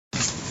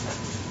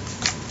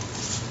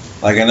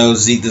Like, I know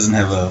Zeke doesn't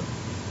have a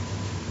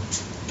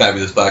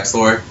Fabulous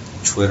backstory.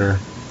 Twitter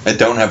I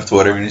don't have a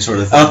Twitter. or any sort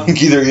of I don't thing.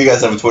 think either of you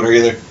guys have a Twitter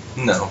either.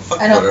 No, fuck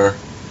I don't- Twitter.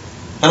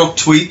 I don't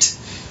tweet.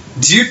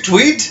 Do you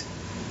tweet?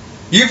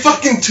 You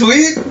fucking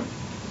tweet?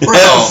 Bro.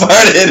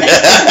 Farted.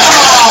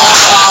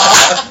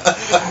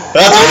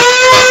 That's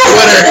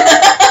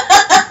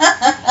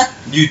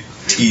Twitter. You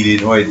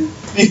teated. Wait.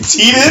 You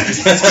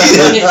cheated?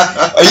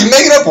 Are you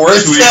making up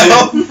words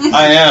now?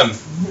 I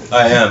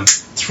am.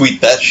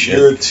 Tweet that shit.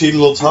 You're a teeny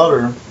little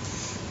totter.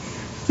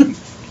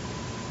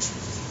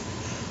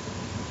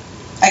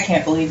 I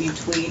can't believe you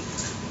tweet.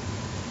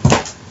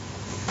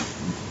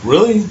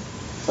 Really?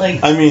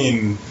 Like, I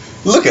mean,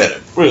 Look at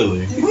him.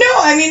 really? no,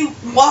 I mean,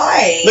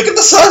 why? Look at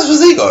the size of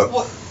his ego.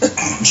 What?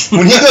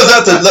 When he goes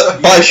out to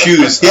buy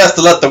shoes, he has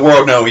to let the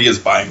world know he is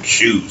buying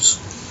shoes.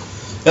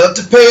 Have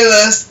to pay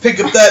less to pick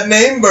up that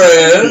name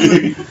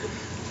brand.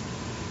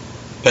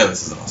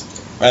 Payless is awesome.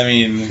 I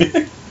mean,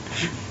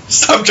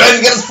 Stop trying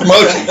to get us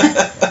promotion.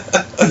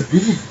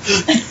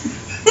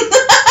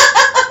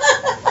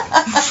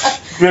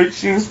 great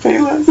shoes,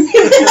 Payless.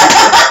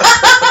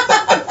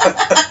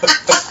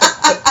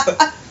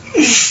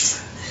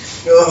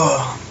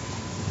 Oh.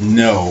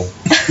 No.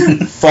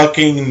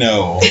 Fucking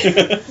no.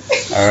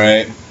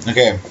 Alright.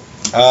 Okay.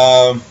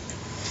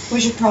 We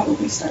should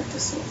probably start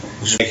this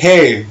over. Like,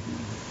 hey,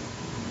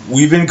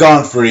 we've been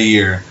gone for a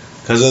year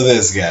because of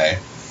this guy.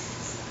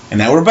 And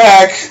now we're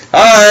back.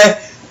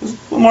 Hi.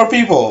 With more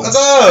people. What's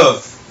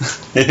up?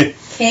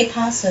 Que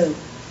paso?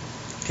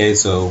 Okay,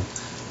 so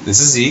this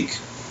is Zeke.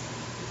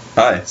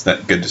 Hi, it's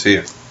not good to see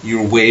you.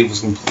 Your wave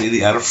was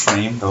completely out of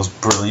frame. That was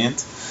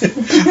brilliant.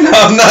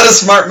 I'm not a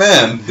smart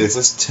man. This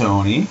is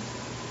Tony.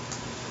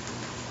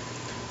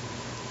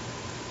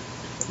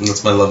 And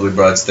that's my lovely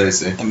bride,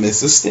 Stacy. And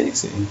this is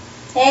Stacy.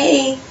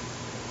 Hey.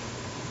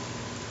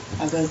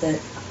 I'll go with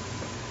it.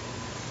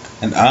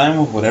 And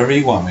I'm whatever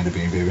you want me to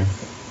be, baby.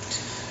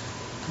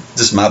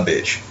 Just my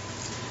bitch.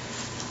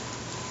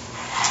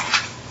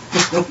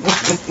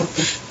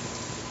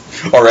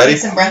 Already?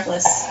 Makes him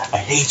breathless. I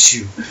hate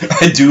you.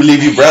 I do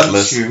leave you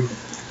breathless. You.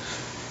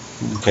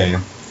 Okay.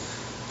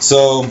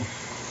 So,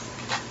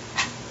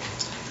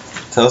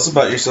 tell us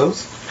about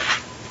yourselves.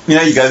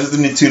 Yeah, you guys are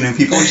the two new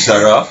people. You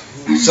start off.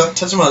 Stop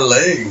touching my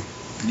leg.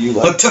 You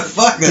What the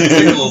fuck? That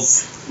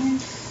tickles.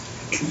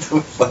 Get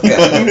the fuck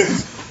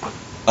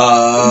out.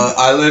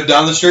 I live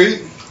down the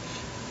street.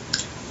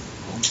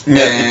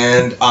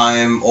 And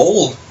I'm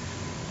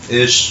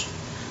old-ish.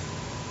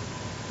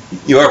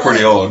 You are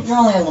pretty old. You're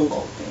only a little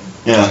old, babe.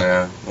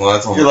 Yeah. Well,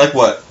 that's old. You're like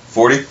what?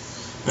 40?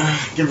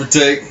 Give or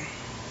take.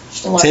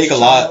 Just a large Take a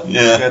lot. child.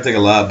 Yeah. You gotta take a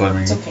lot, but I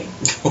mean, It's okay.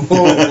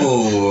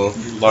 Ooh.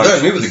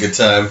 large. Me was a good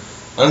time.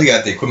 I don't think I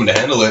got the equipment to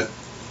handle it.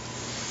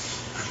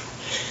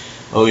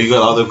 Oh, you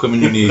got all the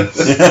equipment you need.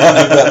 You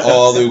got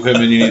all the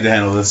equipment you need to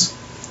handle this.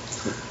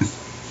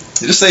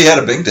 You just say you had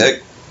a big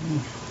dick.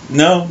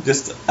 No,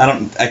 just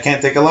I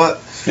can't take a lot.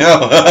 Yeah.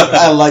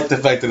 I like the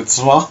fact that it's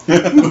small.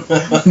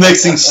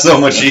 Makes things so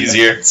much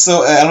easier.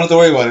 So I don't have to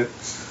worry about it.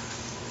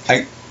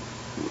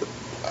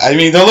 I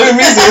mean, don't look at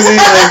me, Stacey.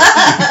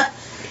 Like,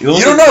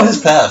 You don't know his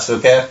past,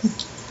 okay?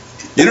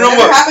 You don't know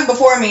Whatever what. happened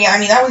before me, I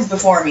mean, that was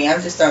before me.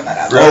 I'm just throwing that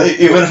out. Really?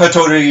 Even if I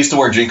told you he used to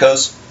wear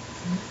Jinkos?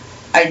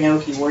 I know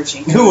he wore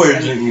Jinkos. Who wore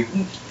Jinkos?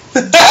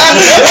 Because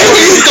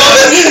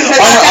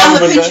I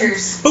found the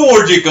pictures. Who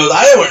wore Jinkos?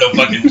 I didn't wear no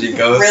fucking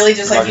Jinkos. Really,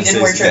 just like you Fucking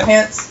didn't wear Stacey, trip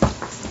pants?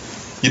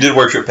 You did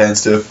wear trip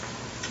pants too.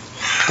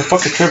 the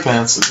fuck are trip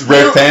pants?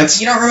 Red pants.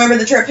 You don't remember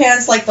the trip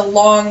pants? Like the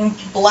long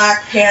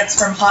black pants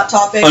from Hot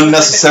Topic? with, like, the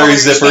Unnecessary colored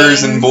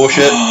zippers chain? and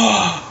bullshit.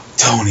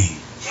 Tony.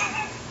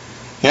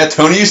 Yeah,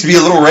 Tony used to be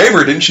a little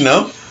raver, didn't you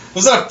know?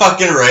 Was that a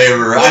fucking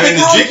raver? What I are mean, they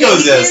the called,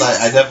 Jinkos, candy yes. kids?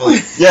 I definitely...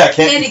 Yeah,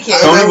 Candy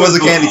kid. Tony was a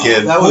candy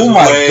kid. That was Oh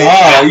my way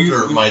God, are you-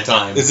 after my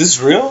time. Is this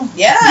real?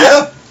 Yeah.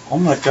 Yeah. Oh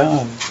my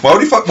god. Why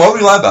would you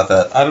lie about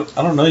that? I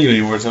don't know you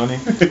anymore, Tony.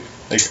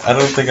 Like, I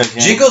don't think I can.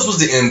 Jinkos was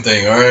the in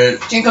thing, alright?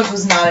 Jinkos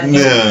was not an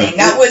Yeah. in thing.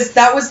 That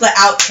was the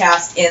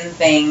outcast in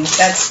thing.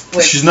 That's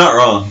what. She's not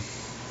wrong.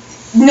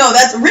 No,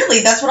 that's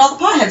what all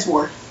the potheads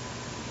wore.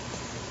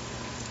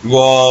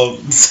 Well,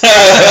 I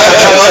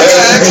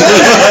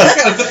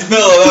gotta fit the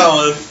bill on that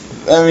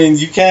one. I mean,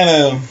 you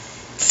can't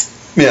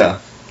Yeah.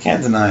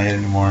 deny it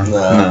anymore.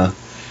 No.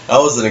 I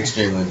was an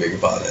extremely big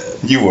pothead.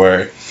 You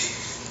were.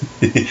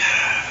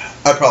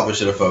 I probably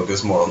should have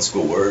focused more on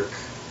schoolwork.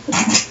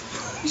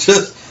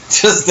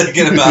 just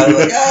thinking about it,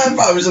 like, I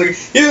probably should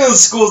have. Even though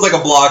school's like a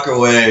block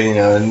away, you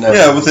know. And never,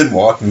 Yeah, within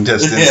walking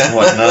distance and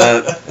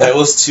whatnot. That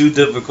was too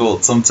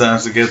difficult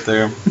sometimes to get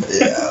there.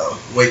 Yeah,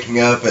 waking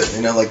up at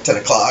like 10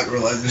 o'clock,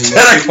 realizing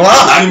 10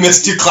 o'clock? you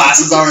missed 2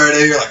 classes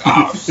already. You're like,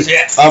 oh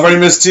shit. I've already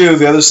missed 2.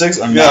 The other 6,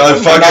 I'm Yeah, not,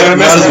 fuck they're not it, gonna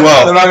miss might as me.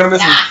 well. They're not gonna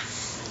miss me.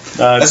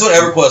 That's when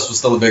EverQuest was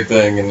still a big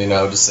thing, and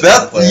just sit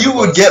down and play That you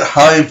would EverQuest. get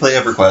high and play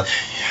EverQuest.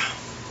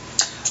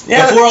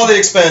 Yeah. Before all the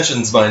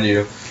expansions, mind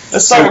you.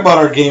 Let's talk about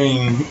our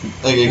gaming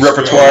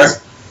Repertoire.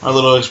 our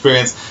little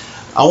experience.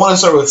 I want to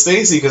start with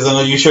Stacy because I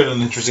know you shared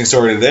an interesting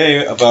story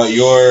today about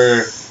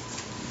your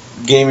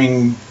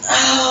gaming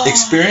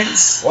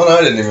experience? One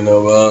I didn't even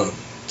know about.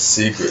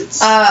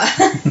 Secrets.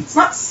 It's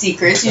not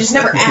secrets. You just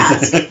never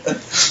ask.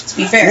 To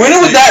be fair. When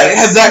would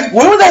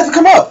that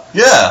come up?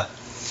 Yeah.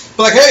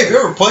 But like, hey, have you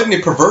ever played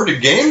any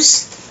perverted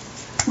games?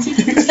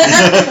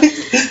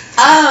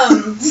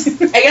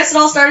 I guess it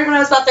all started when I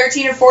was about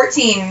 13 or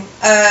 14.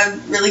 A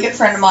really good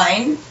friend of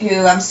mine,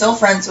 who I'm still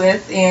friends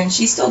with, and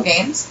she still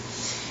games,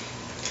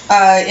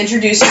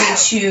 introduced me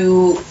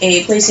to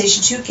a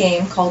PlayStation 2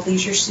 game called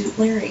Leisure Suit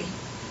Larry.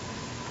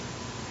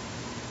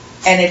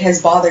 And it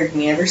has bothered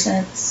me ever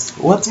since.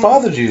 What's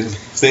bothered you,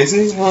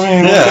 Stacey?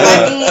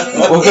 I mean,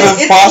 what could have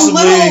it's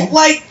possibly... a little,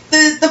 like,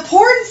 the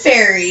porn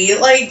fairy,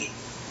 like,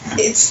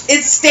 it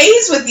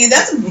stays with you.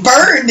 That's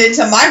burned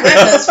into my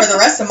retinas for the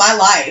rest of my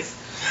life.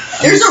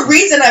 There's a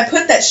reason I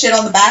put that shit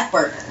on the back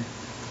burner.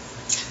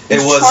 It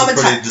was a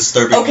pretty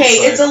disturbing. Okay,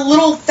 it's a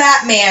little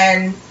fat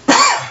man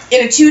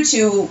in a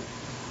tutu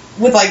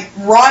with, like,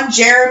 Ron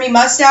Jeremy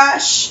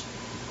mustache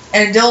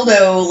and a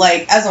dildo,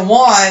 like, as a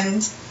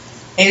wand.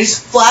 And it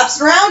just flaps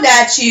around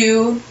at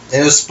you.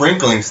 And it was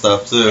sprinkling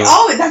stuff too.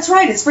 Oh, that's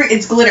right. It's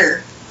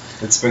glitter.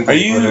 It's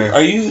sprinkling glitter.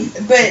 Are you?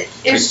 But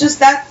it was just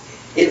that.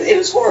 It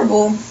was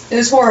horrible. It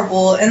was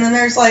horrible. And then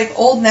there's like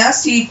old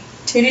nasty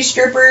titty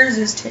strippers.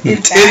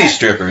 Titty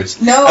strippers.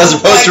 No, as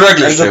opposed to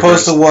regular as strippers.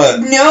 opposed to what?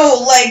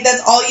 No, like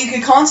that's all you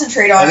could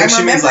concentrate on. I I'm think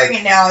she means, remembering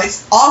it now.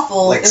 It's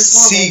awful. Like it's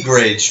C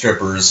grade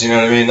strippers. You know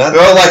what I mean? Not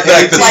Well, like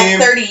that. like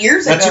 30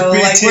 years That's ago,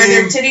 your B like where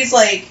their team. titties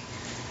like.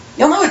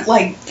 You'll know it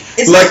like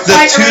it's Like not the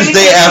quite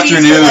Tuesday orangutan titties,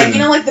 afternoon. but, like, you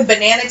know, like the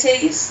banana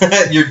titties.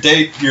 your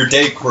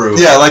day crew.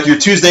 Yeah, like your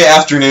Tuesday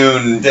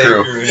afternoon Day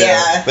crew. crew.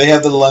 Yeah. They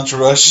have the lunch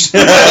rush.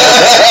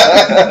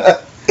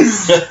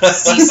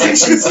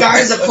 C-section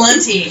scars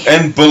aplenty.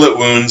 And bullet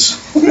wounds.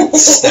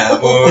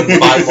 Stab wound,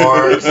 bite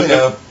marks. You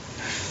know.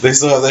 They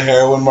still have the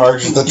heroin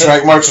marks, the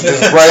track marks are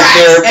just right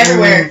there.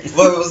 Everywhere.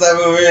 What was that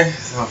movie?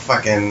 Oh,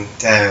 fucking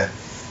damn it.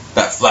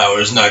 That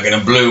flower's not gonna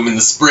bloom in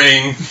the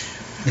spring.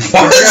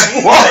 What?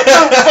 What?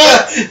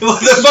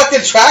 The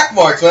fucking track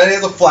marks, man. He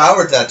has a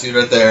flower tattooed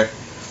right there.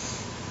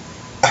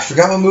 I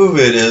forgot what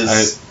movie it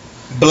is.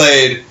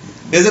 Blade.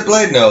 Is it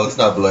Blade? No, it's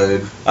not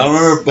Blade. I don't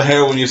remember the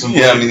heroin use in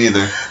Yeah, Blade. me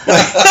neither.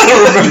 I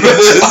don't remember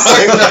this.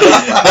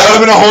 That would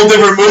have been a whole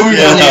different movie.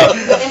 Yeah.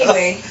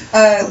 Anyway,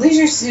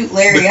 Leisure Suit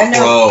Larry. I The know.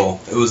 Crow.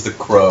 It was the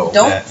Crow.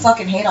 Don't Yeah.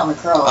 fucking hate on the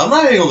Crow. I'm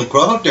not hating on the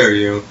Crow. How dare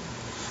you?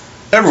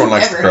 Everyone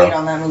likes Ever the crow. hate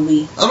on that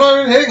movie? I'm not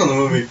even hating on the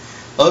movie.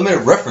 I made a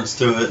reference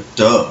to it.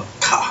 Duh.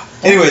 God.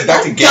 Anyways,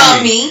 back to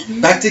Don't gaming.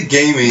 dummy. Back to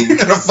gaming.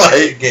 Gonna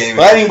fight. Gaming.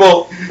 Lightning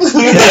bolt.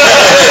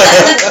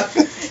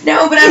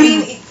 No, but I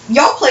mean,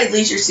 y'all played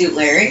Leisure Suit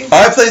Larry.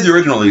 I played the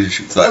original Leisure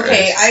Suit Larry.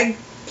 Okay, I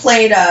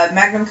played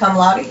Magnum Cum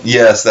Laude.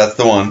 Yes, that's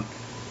the one.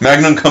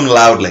 Magnum Cum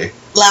Loudly.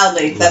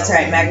 Loudly, that's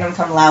right, Magnum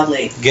Cum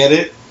Loudly. Get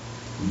it?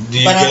 Do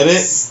you But get it?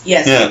 Yes,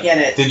 Yeah. I get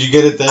it. Did you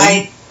get it then?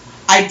 I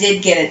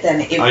did get it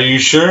then. Are you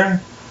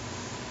sure?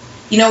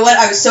 You know what?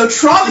 I was so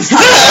traumatized.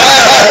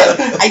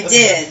 I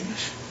did.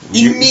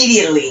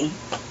 Immediately.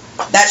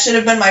 That should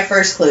have been my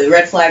first clue.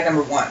 Red flag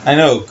number 1. I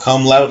know.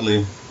 Come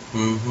loudly.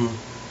 Mm-hmm.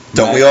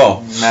 Don't we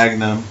all?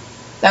 Magnum.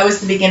 That was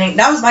the beginning.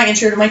 That was my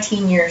intro to my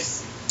teen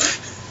years.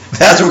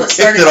 That's what kicked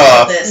started it all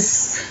off. of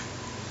this.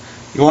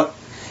 You want?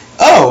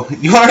 Oh,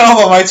 you want to know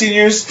about my teen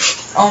years?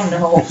 Oh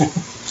no.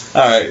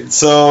 All right.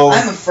 So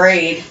I'm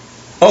afraid.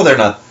 Oh, they're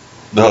not.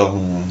 Oh.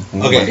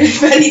 Okay.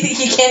 But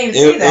you can't even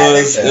say that.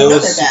 There's it another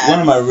was dad. one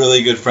of my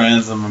really good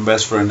friends and my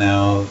best friend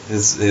now.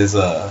 His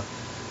 13th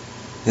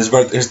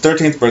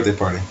birthday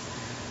party,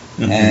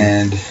 Mhm.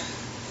 and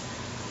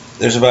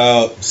there's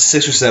about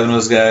 6 or 7 of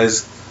us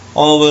guys.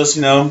 All of us,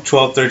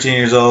 12, 13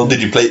 years old.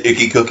 Did you play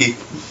Icky Cookie?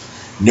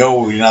 No,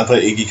 we did not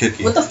play Icky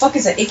Cookie. What the fuck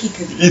is an icky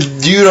cookie?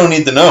 You don't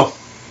need to know.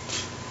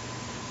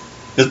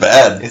 It's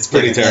bad. It's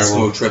pretty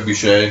terrible.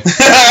 Trebuchet.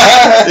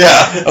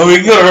 Yeah. Oh, we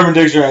can go to Urban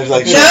Dictionary. It's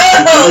like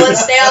No,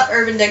 let's stay off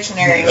Urban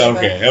Dictionary.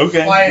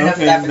 Okay. Why enough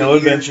of that for No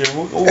the year? adventure.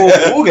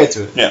 We'll get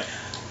to it. Yeah.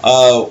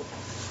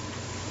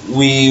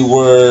 We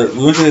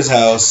went to his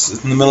house.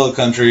 It's in the middle of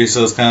the country,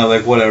 so it's kind of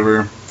like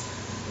whatever.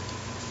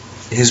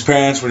 His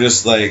parents were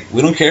just like,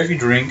 we don't care if you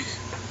drink,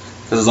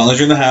 because as long as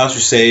you're in the house,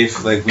 you're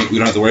safe. Like we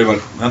don't have to worry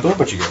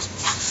about you guys.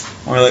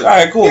 And we're like, all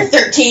right, cool. You're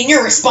 13.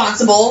 You're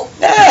responsible.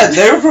 Yeah,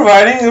 they were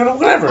providing,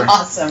 whatever.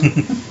 Awesome.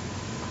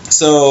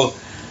 So,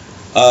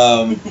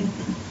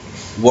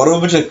 what do a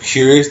bunch of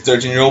curious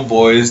 13-year-old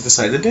boys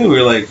decide to do?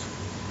 We're like,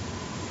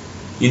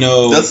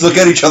 Let's look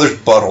at each other's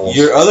buttholes.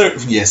 your older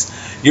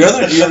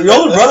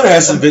brother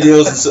has some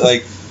videos. And so,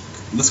 like,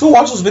 let's go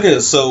watch those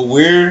videos. So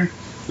we've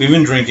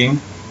been drinking,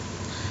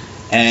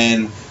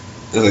 and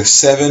there's like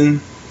 7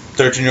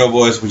 13-year-old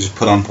boys. We just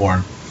put on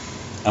porn,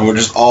 and we're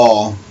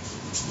all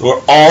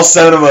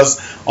 7 of us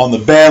on the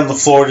bed on the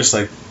floor, just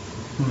like,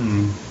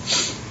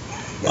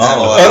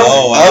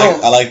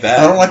 I like that.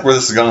 I don't like where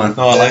this is going.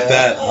 No, I like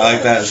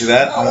that. See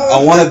that?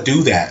 I want to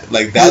do that.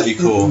 Like, that'd be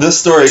cool. This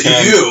story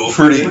can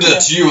pretty.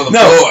 That's you on the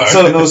No, floor.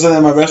 so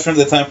then my best friend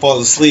at the time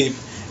falls asleep,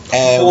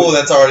 and Oh,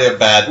 that's already a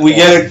bad. we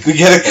get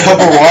a cup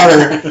of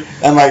water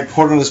and like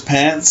pour it on his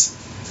pants,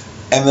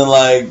 and then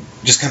like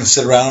just kind of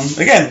sit around.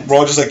 Again, we're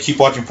all just like keep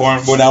watching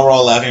porn, but now we're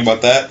all laughing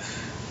about that.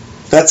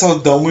 That's how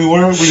dumb we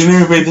were. We didn't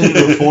even pay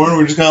attention to porn.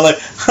 We're just kind of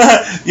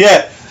like,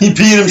 yeah. He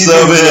peed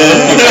himself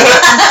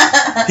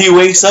in. He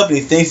wakes up and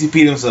he thinks he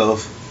peed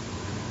himself.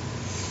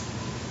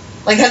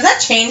 Like, has that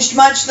changed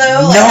much though?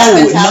 No,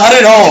 Like, that not mentality?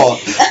 at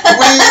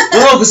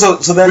all. No,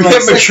 so then We like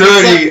have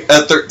maturity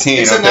at 13.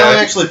 Except now we Okay?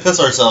 actually piss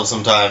ourselves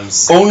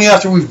sometimes. Only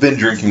after we've been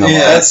drinking a lot.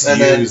 that's and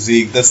you, then-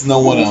 Zeke. That's no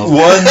one else.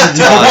 One time.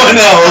 No one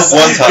else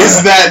One time.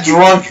 is that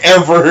drunk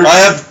ever. I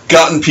have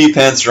gotten pee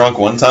pants drunk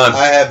one time.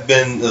 I have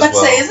been as Let's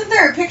well. say, isn't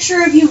there a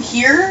picture of you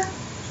here?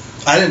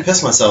 I didn't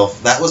piss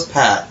myself. That was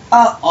Pat.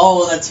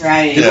 Oh, that's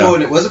right. Yeah.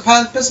 Was it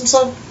Pat that pissed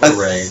himself? I Or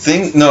Ray?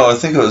 think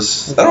it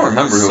was. I don't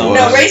remember who it was.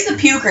 No, Ray's the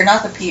puker,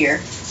 not the peer.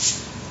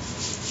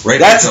 Ray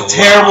That's did a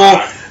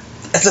terrible.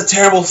 That's a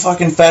terrible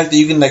fucking fact that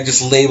you can like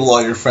just label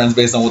all your friends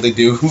based on what they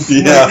do.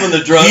 Yeah. When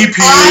they're drunk. He pees.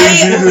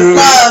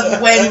 I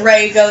love when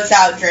Ray goes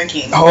out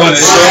drinking. Oh, it's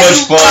so I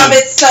much fun. love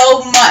it so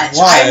much.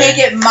 Why? I make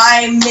it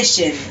my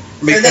mission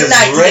for the Because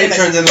night to Ray get him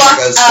turns as into like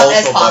fucked a up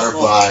as social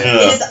possible. butterfly.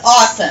 Yeah. It is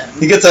awesome.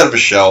 He gets out of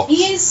his shell.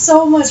 He is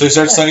so much. So he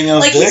starts fun. sucking on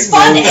Like, his he's dick?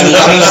 fun No, anyway.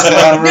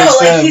 I don't No, like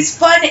understand. he's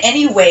fun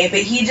anyway, but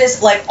he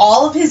just like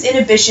all of his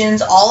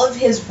inhibitions, all of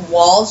his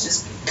walls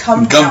just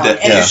come Gummed down. it,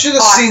 and yeah. You it's should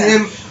have awesome. seen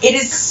him It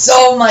is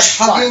so much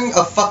chugging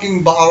fun. a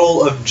fucking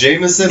bottle of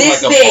Jameson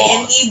This like a big, boss.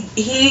 and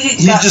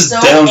he got just so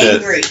downed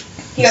it. angry.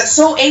 He got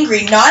so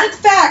angry, not at the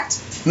fact.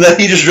 Then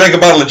he just drank a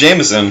bottle of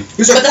Jameson.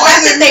 He's But like, the why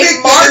fact did that they they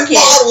make mark them in it-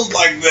 bottles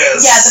like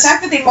this? Yeah, the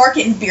fact that they mark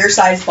it in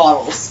beer-sized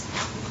bottles.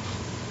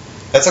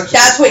 That's actually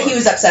That's what he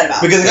was upset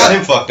about. Because it got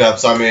him fucked up.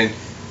 So I mean,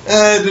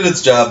 it did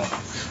its job.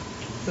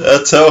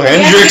 That's how Yeah,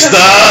 Hendrix he He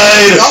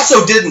died.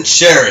 also didn't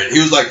share it. He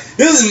was like,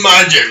 "This is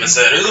my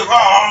Jameson." He was like,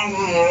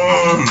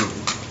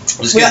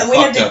 just We getting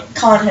had fucked to up.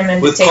 con him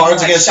into With taking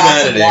Cards like Against shots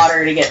Humanity. of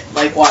water to get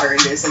like water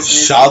into his system.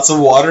 Shots of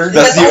water.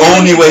 That's the That's all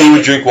only he way he can would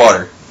take. drink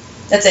water.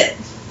 That's it.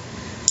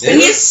 But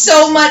he has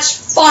so much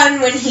fun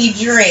when he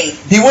drinks.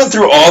 He went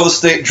through all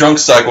the drunk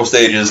cycle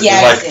stages Yeah,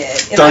 in like he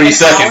did. In 30 like an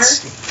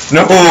seconds.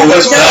 No, No,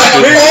 that's like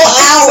a not.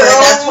 whole hour.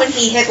 That's when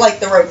he hit like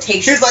the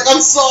rotation. He's like, "I'm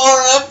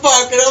sorry, I'm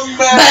mad.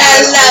 But I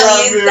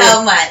love you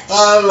so much.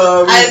 I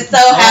love you. I'm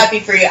so happy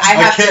for you. I I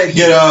have can't to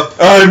get up.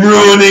 I'm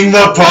ruining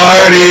the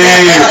party.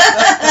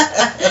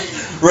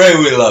 Ray,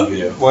 we love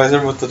you. Why is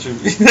everyone touching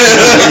me?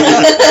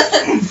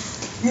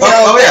 No,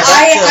 Oh, yeah, but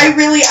back to- I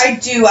really, I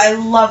do. I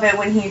love it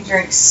when he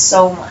drinks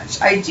so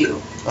much. I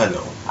do. I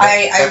know.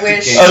 I Back to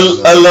wish-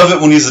 gaming. I love it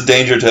when he's a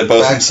danger to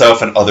both Back-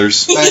 himself and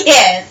others.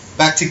 Yes.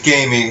 Back to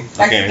gaming.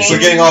 Back to Okay, gaming. so We're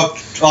getting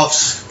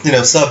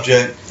off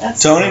subject.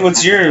 That's Tony,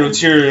 what's your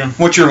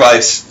What's your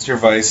vice?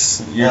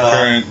 vice? Your Uh,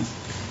 current.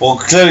 Well,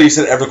 clearly you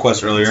said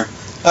EverQuest earlier.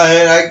 I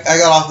mean, I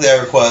got off the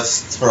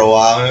EverQuest for a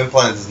while. I've been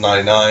playing since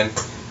 '99,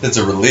 since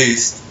it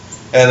released,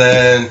 and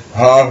then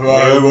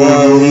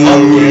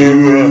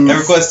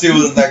EverQuest 2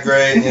 wasn't that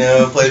great. You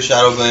know, played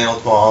Shadowbane,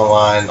 Ultima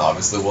Online,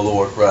 obviously World of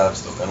Warcraft.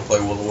 Still kind of play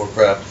World of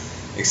Warcraft,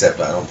 except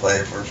I don't play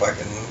for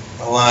fucking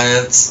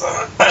Alliance.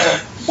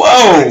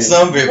 Whoa! Like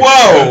some people.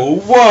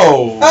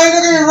 Whoa! I mean,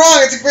 don't get me wrong,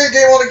 it's a great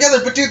game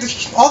altogether, but dude,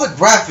 all the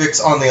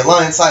graphics on the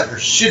Alliance side are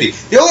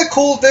shitty. The only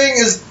cool thing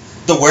is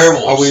the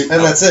werewolves,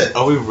 and that's it.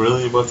 Are we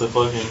really about to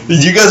fucking?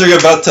 You guys are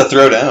about to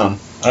throw down.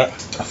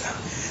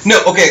 No,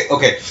 okay.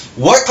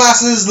 What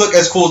classes look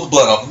as cool as the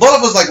Blood Elf? Blood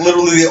Elf was like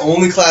literally the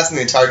only class in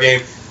the entire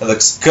game that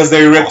looks. Because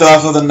they ripped it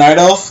off of the Night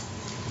Elf.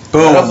 The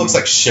Boom. Night Elf looks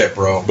like shit,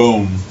 bro.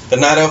 Boom. The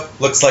Night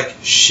Elf looks like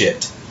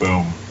shit.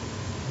 Boom.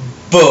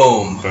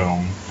 Boom.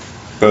 Boom.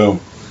 Boom.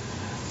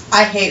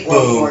 I hate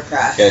World of Boom.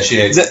 Warcraft. Yeah, she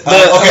hates it. I'm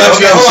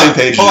actually on the hold same on,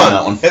 page hold on on.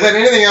 that one. And then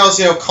anything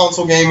else,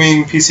 console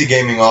gaming, PC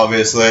gaming,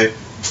 obviously.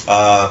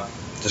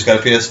 Just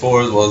got a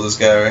PS4 as well as this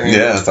guy right here.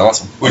 Yeah, it's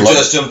awesome. We I love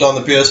just jumped on the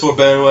PS4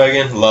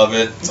 bandwagon. Love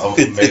it. It's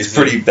amazing. It's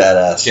pretty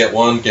badass. Get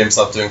one.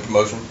 GameStop doing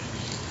promotion.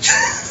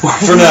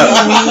 For now,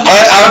 I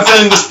have a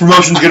feeling this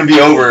promotion's gonna be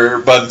over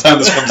by the time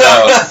this comes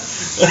out.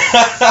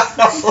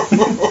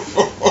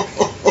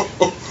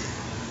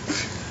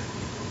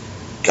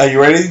 Are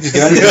you ready? Just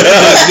get on your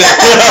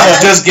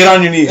just get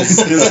on your knees.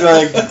 Just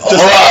like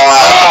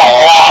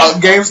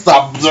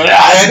GameStop.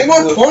 I need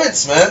more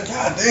points, man.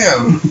 God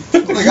damn.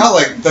 I only got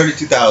like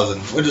 32,000,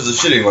 which is a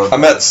shitty one.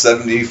 I'm at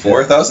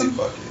 74,000.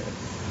 Fuck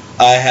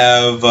I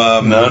have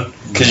None,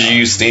 because you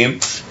use Steam.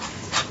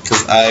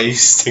 because I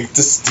stick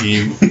to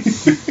Steam.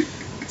 yeah.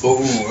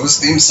 Ooh,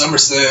 Steam Summer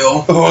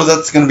Sale. Oh,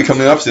 that's gonna be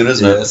coming up soon,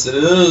 isn't it? Yes, it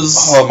is.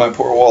 Oh, my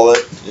poor wallet.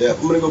 Yeah,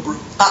 I'm gonna go broke.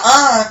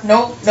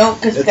 Nope,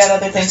 because we got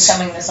other things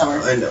coming this summer.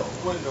 I know.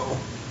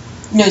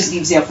 No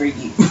Steve sale for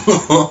you.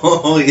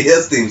 Oh,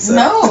 yes, Steam Sale.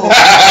 No.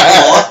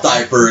 Cloth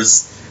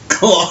diapers.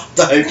 Cloth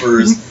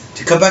diapers.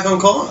 To cut back on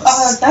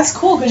costs. That's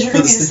cool because you're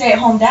gonna be the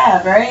stay-at-home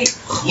dad, right?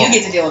 You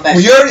get to deal with that.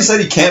 Well, you already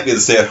said he can't be the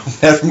stay-at-home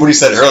dad from what he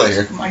said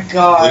earlier. Oh my What did you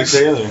gosh.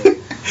 say earlier?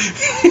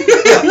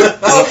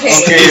 Okay.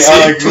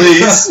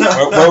 Please.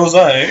 Where was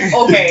I?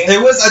 Okay.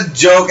 It was a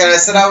joke, and I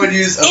said I would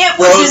use a It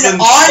was frozen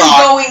an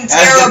ongoing sock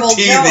terrible as a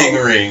teething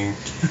joke. ring.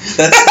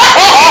 That's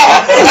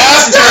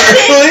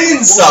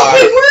clean sock.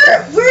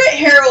 We're at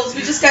Harold's.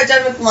 We just got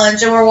done with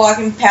lunch, and we're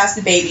walking past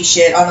the baby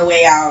shit on the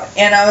way out.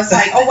 And I was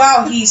like, oh,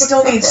 wow, he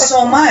still needs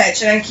so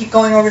much. And I keep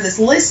going over this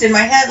list in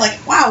my head, like,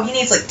 wow, he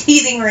needs, like,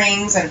 teething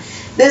rings and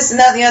this and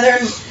that and the other.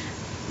 And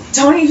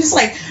Tony was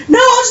like, no,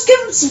 I'll just give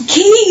him some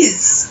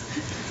keys.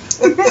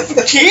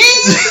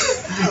 Keys?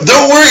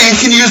 Don't worry, you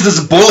can use this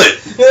bullet.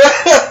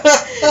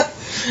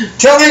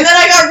 Tell me. And then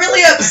I got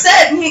really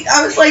upset, and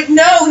I was like,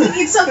 no, he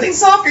needs something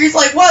softer. He's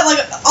like, what?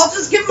 Like, I'll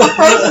just give him a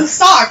frozen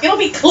sock. It'll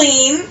be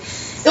clean.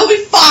 It'll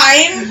be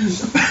fine.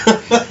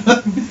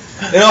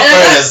 In all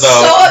fairness,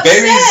 though,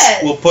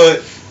 babies will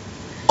put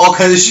all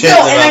kinds of shit in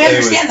their mouth. No, and I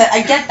understand that.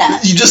 I get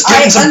that. You just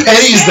give him some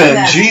pennies then.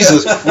 That.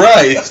 Jesus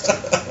Christ.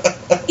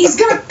 He's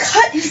going to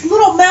cut his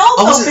little mouth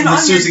open on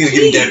your seriously going to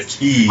give him damn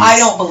keys. I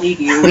don't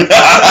believe you.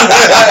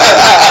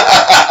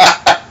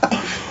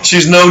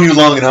 She's known you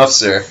long enough,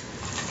 sir.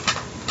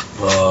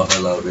 Oh, I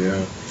love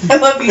you. I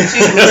love you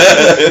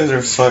too.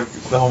 They're fuck.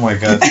 Oh my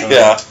god.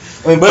 Yeah.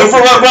 I mean, but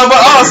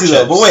honestly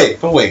though,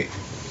 but wait.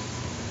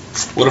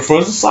 Would a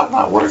frozen sock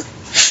not work?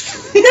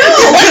 No.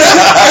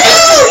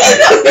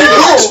 It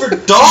works for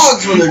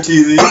dogs when they're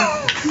teething.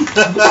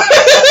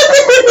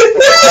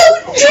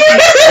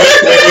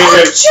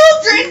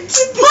 Children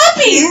to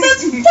puppies.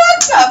 That's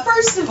fucked up.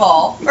 First of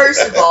all,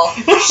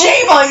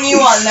 shame on you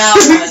on that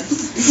one.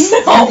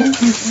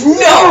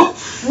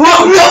 No,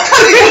 don't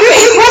come here with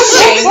baby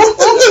shame.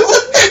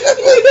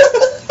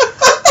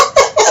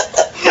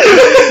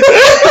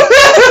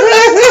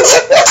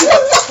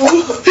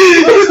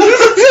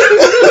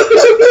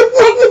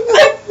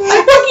 I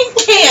fucking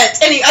can't.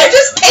 I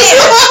just can't.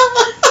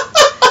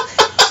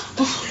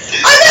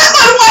 I'm at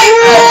my white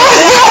room.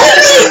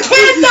 I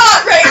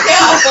cannot right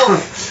now.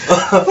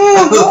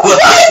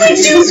 Why would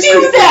you do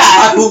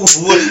that? I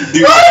wouldn't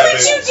do Why that. would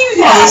you do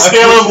On a that?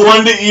 scale of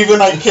 1 to even,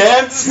 I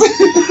can't.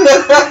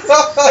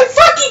 I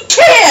fucking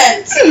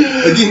can't.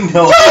 You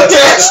know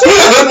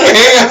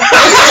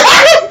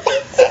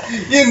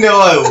You know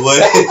I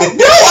would.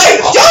 No, I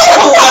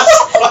don't.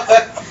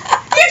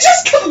 You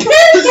just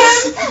compared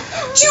him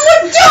to a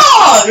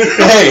dog.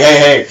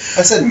 Hey.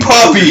 I said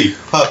Puppy.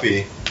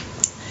 Puppy.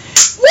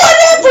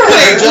 Whatever.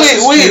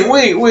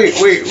 Wait.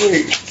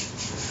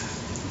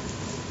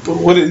 But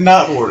would it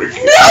not work? No,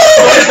 it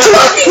would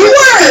fucking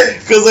work.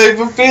 Because I have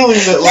a feeling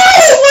that, No,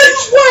 it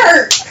wouldn't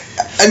work.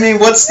 I mean,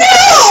 what's No.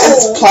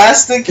 It's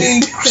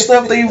plasticky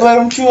stuff that you let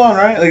them chew on,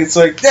 right? Like, it's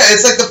like... Yeah,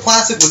 it's like the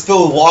plastic with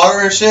filled with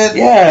water and shit.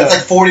 Yeah. It's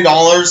like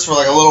 $40 for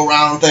like a little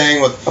round thing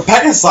with. A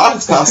pack of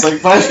socks costs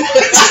like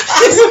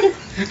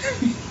 $5.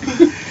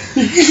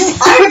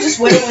 I'm just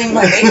whittling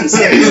my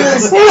babysitter.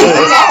 That's all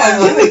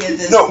I'm doing at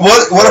this No,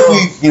 point. what if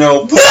we,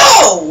 No!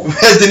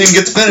 didn't even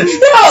get to finish?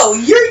 No!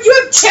 You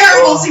have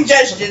terrible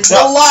suggestions. A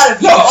lot of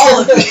you.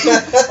 All of you.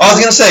 I was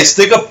gonna say,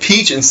 stick a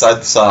peach inside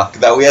the sock.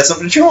 That way, you have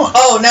something to chew on.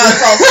 Oh, now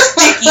it's all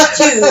sticky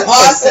too.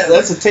 Awesome.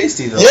 That's a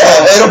tasty, though.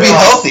 Yeah, it'll be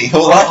healthy.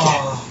 He'll like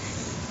it.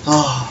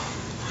 Oh.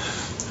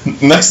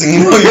 Next thing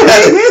you know,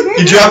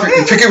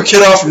 you pick your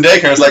kid off from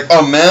daycare. And it's like,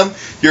 oh, ma'am,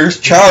 your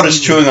child is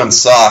chewing on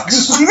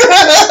socks.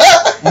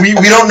 we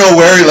don't know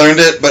where he learned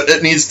it, but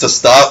it needs to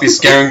stop. He's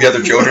scaring the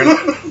other children.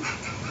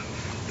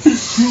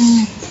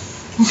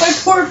 My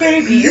poor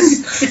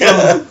babies.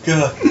 Oh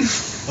god.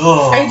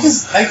 Oh. I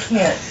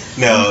can't.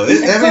 No, I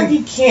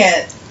fucking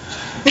can't.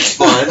 it's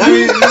fine. I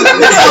mean,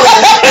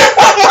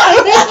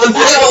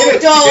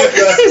 Don't.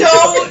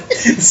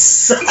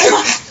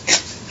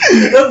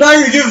 I'm not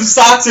gonna give him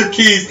socks or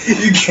keys.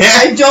 You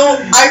can't. I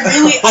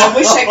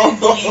wish I could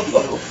believe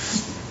you.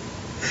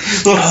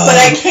 But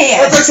I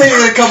can't. That's like saying you're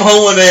gonna come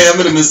home one day. I'm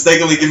gonna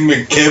mistakenly give him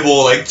a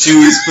kibble, like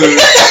Chewy spoon.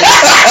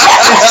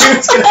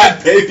 Chewy's gonna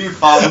have baby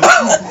pop.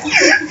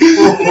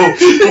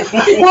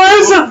 Why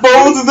is there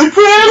bones in the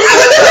crib?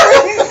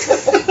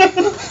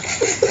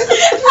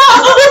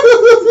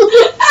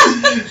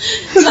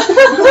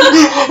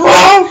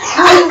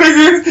 I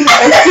figured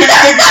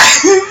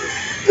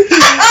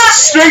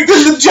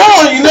strengthen the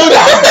jaw, you know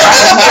that.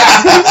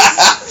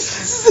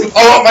 I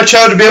want my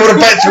child to be able to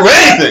bite through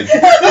anything.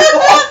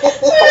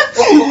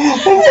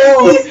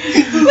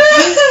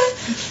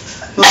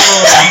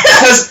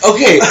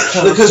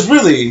 Because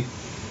really,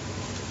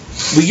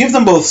 we give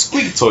them both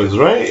squeak toys,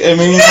 right? I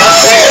mean, No!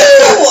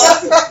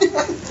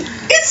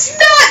 It's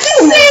not the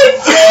same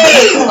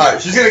thing!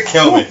 Alright, she's gonna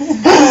kill me.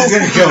 She's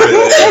gonna kill me.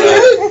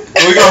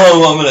 When we go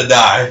home, I'm gonna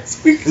die.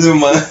 This is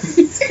my...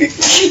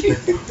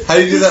 How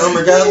do you do that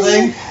Omergata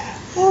thing?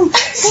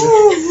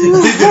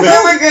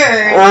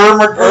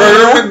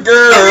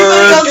 Burger.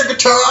 Everybody else your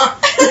guitar.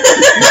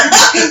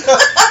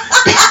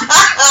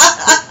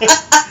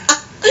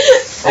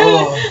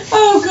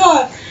 Oh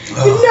god.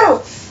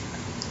 No.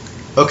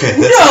 Okay,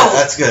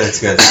 that's good.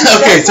 okay,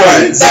 That's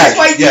sorry. That's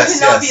why you yes,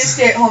 cannot yes. be a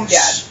stay-at-home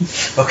dad.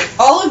 Okay.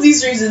 All of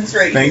these reasons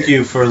right Thank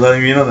you for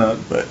letting me know that,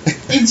 but...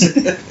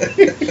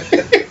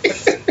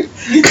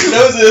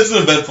 It's an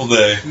eventful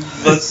day.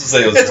 Let's just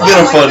say it was It's been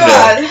a fun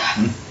day.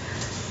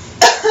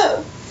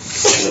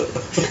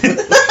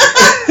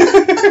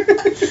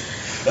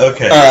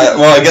 Okay.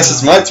 Well, I guess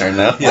it's my turn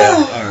now. Yeah.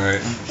 All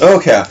right.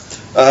 Okay.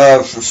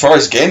 As far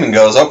as gaming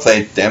goes, I'll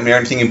play damn near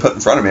anything you put in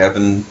front of me. I've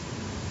been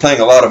playing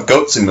a lot of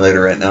Goat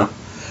Simulator right now.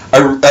 I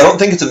don't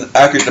think it's an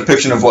accurate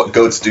depiction of what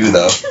goats do,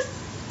 though.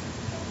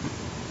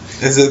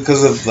 Is it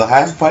because of the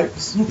half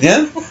pipes?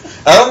 Yeah?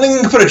 I don't think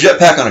you can put a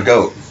jetpack on a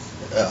goat.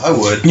 I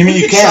would. You mean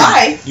you You can?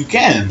 try. You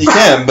can. You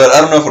can, but I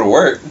don't know if it'll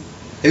work.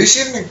 Have you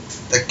seen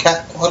the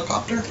cat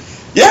quadcopter?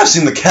 Yeah, I've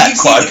seen the cat You've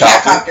seen the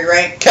quadcopter. Catcopter,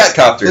 right?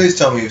 Catcopter. Please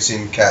tell me you've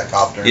seen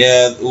catcopter.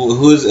 Yeah.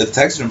 Who is a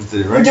texture did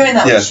it, right? We're doing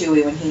that Yeah. with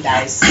Chewie when he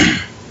dies.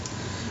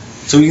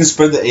 So we can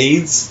spread the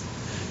AIDS.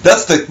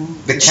 That's the...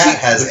 The cat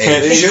has The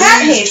cat a. is- The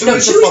cat hates. No,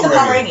 Chewie's the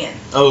Pomeranian.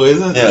 Oh, is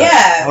it? Yeah. Yeah,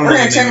 I don't we're know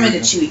gonna the turn him name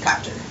into of Chewie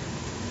Copter.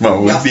 Well,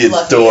 it would How be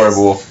fluffy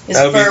adorable. His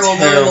That'd be fur will blow in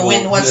the terrible.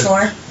 wind once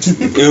more.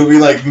 It would be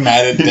like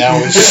matted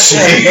down with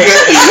shit.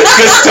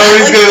 Because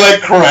Tony's gonna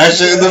like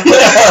crash it in the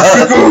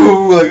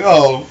like,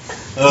 oh.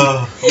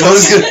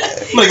 Tony's gonna...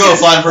 I'm gonna go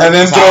flying for And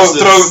then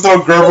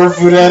throw Gerber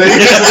food at it.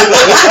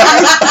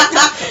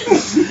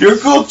 You're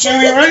cool,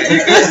 Chewie, right?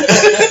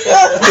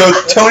 So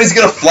Tony's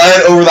gonna fly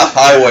it over the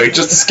highway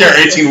just to scare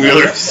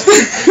 18-wheelers.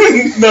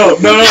 No.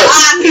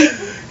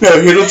 No,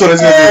 here's what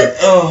Tony's gonna do.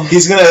 Oh.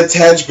 He's gonna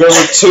attach Gerber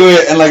to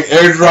it and like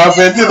airdrop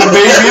it to the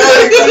baby.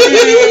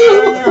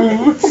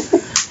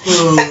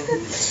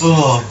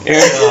 Oh.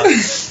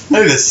 Like,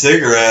 I need a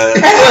cigarette.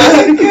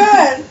 Oh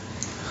god.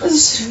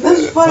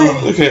 That's funny.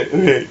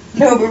 Okay.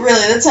 No, but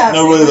really, that's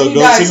happening. No, really, though, When he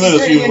Goat dies, he's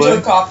Simulator, turning you into play?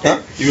 a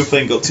copter. You been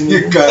playing Goat You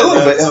Simulator? got A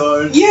little that bit.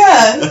 hard.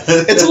 Yeah.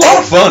 It's a lot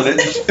of fun.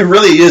 It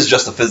really is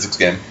just a physics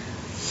game.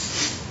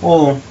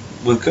 Well,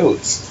 with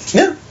goats.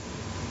 Yeah.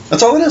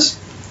 That's all it is.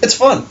 It's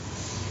fun.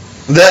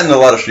 That and a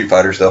lot of Street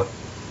Fighters, though.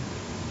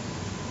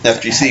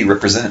 FGC,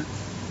 represent.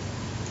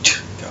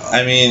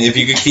 I mean, if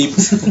you could keep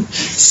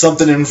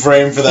something in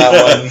frame for that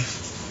one.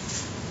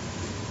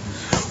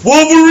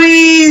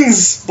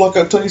 Wolverines! Block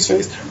out Tony's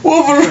face.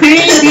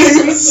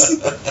 Wolverines!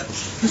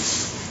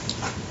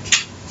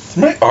 Does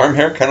my arm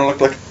hair kind of look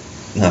like...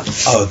 No.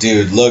 Oh,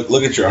 dude,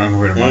 look at your arm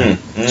compared to mine.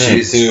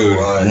 Jesus Dude.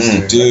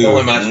 Christ, Dude. I can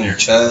only imagine your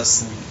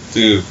chest.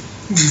 Dude.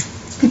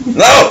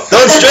 No!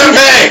 Don't shoot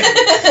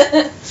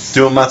me!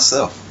 Do it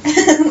myself.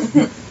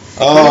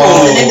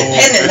 Oh. An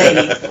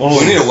independent lady. Oh,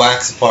 We need to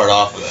wax a part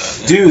off of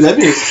that. dude, that'd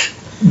be...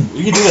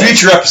 We could do that.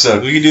 Future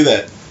episode. We could do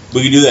that.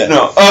 We could do that.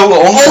 No. Oh, well,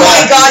 only Oh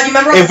my god, you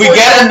remember on If the we 40-year-old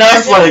get enough,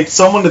 Virgin? like,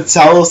 someone to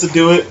tell us to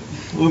do it...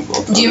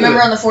 Do you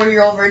remember on the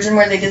 40-year-old Virgin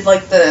where they did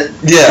like the...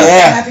 Yeah.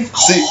 Yeah.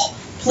 See,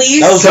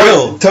 Please? That was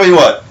real. Tell you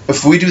what.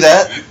 If we do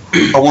that,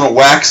 I want to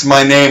wax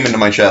my name into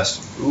my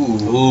chest.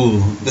 Ooh.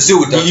 Let's do it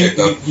with duct tape,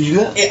 though. You do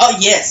that? Oh,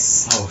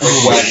 yes. Oh,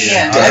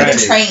 Yeah, All I've right.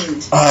 been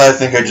trained. I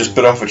think I just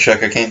bit off a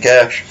check I can't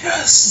cash.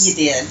 Yes. You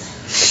did.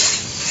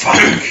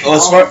 Well,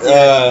 as far,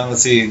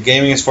 let's see,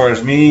 gaming as far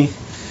as me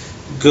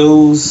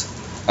goes,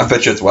 I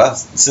bet you it's WoW.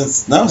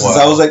 since Wow.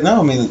 I was like,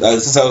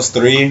 since I was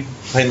 3,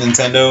 playing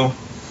Nintendo.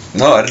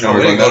 No, I didn't know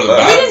We we were didn't going go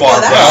to that We far. didn't far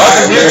go that back.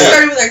 far. We Yeah. just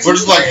started with our We're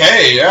just like, teenagers.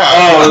 hey,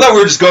 yeah. I thought we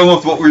were just going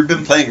with what we've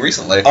been playing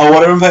recently. Oh,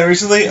 what have I been playing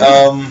recently?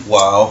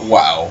 Wow.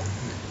 WoW.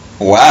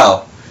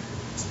 Wow.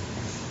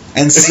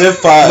 And Civ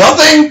 5.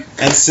 Nothing?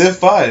 And Civ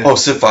 5. Oh,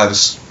 Civ 5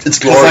 is... It's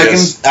 'Cause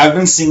glorious. I've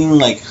been singing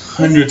like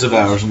hundreds of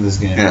hours in this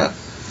game. Yeah.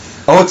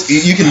 Oh,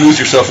 you can lose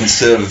yourself in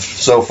Civ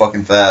so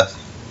fucking fast.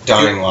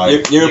 Dying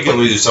Light. you're- You can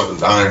lose yourself in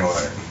Dying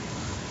Light.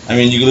 I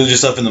mean, you can lose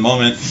yourself in the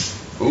moment.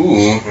 Ooh,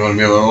 you want to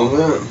be a little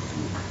bit?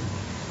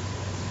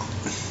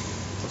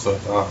 That's what I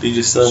thought. Lose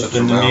yourself Shut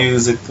in the your mouth.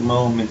 music the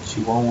moment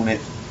you want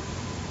it.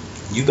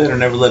 You better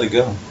never let it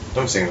go.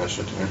 Don't sing that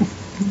shit to me.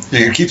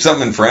 You can keep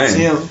something in frame.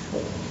 See,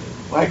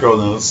 white girl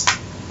knows.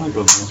 White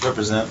girl knows.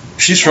 Represent.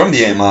 She's from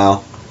the 8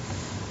 Mile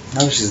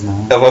No, she's not.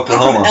 of I'm from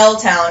Oklahoma.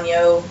 L-Town,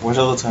 yo. Where's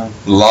all the time?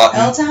 Lawton.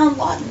 L-Town,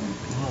 Lawton.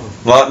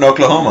 Lawton,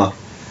 Oklahoma.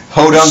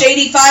 Hold on.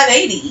 Shady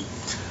 580.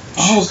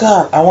 Oh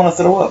God, I want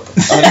to throw up.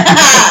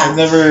 I've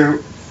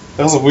never.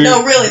 That was a weird.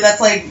 No, really, that's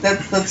like,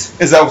 that's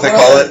Is that what they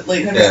call it?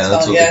 Like, Yeah,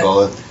 that's what they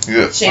call it.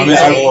 Yeah. Shady I mean,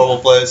 It's a 580. horrible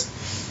place.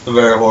 A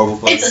very horrible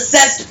place. It's a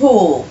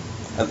cesspool.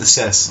 At the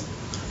cess.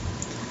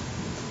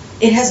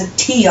 It has a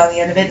T on the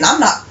end of it, and I'm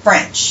not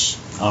French.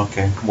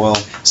 Okay, well.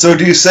 So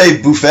do you say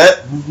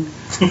buffet?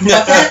 Buffet?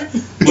 Yeah.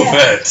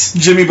 Buffet.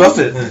 Jimmy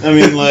Buffett. I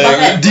mean, like.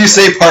 Buffett. Do you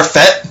say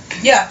parfait?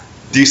 Yeah.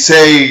 Do you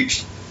say,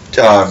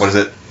 what is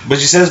it? But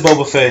she says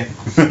Boba Fett.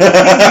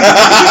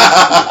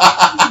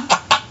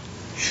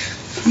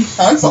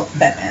 Don't insult the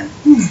Batman.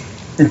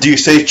 Do you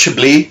say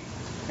Chablis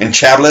and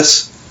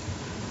Chablis?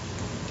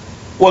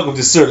 Welcome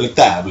to Sur La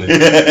Table.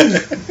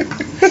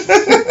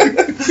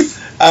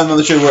 I'm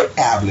not sure we're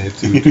able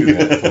to do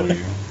that for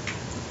you.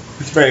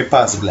 It's very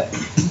possible.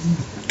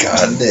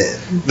 God,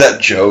 that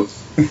joke.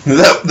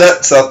 That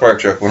South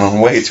Park joke went on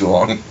way too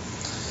long.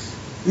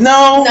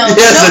 No. No,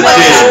 Yes, no, it my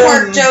did. South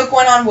Park joke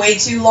went on way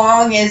too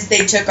long is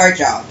they took our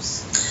jobs.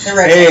 The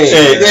red Hey, Hot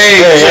Chili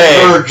hey,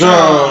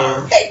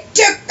 Peppers. They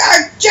took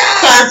our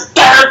jobs!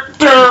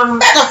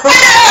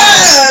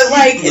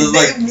 Like, This is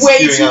like way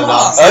spewing too out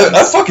long.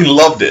 I fucking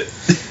loved it.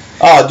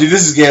 Oh, dude,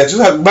 this is gay. Just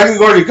back to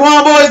the orgy. Come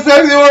on, boys,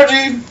 back to the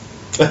orgy.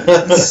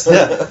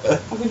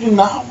 How could you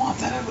not want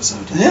that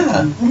episode?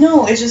 Yeah.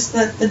 No, it's just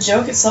that the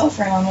joke itself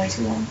ran on way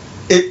too long.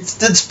 It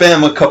did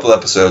spam a couple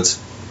episodes.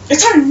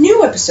 It's our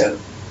new episode.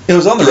 It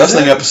was on the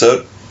wrestling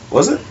episode.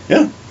 Was it?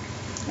 Yeah.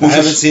 I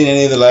haven't seen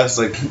any of the last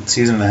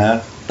season and a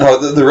half. Oh,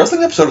 the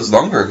wrestling episode was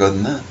longer ago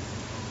than that.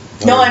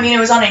 No, I mean it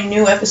was on a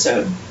new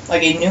episode,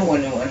 like a new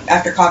one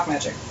after Cock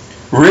Magic.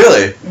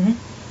 Really? Mhm.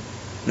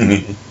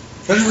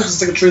 How'd you like the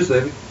Stick of Truth,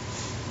 baby?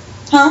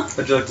 Huh?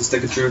 How'd you like the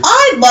Stick of Truth?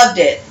 I loved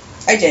it.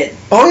 I did.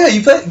 Oh yeah,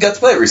 you got to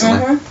play it recently.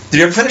 Mhm. Did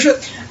you ever finish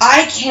it?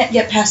 I can't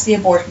get past the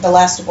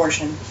last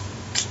abortion.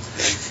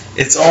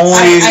 It's only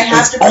I have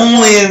it's to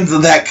only into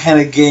that kind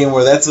of game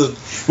where that's a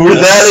Where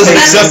that is an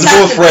That's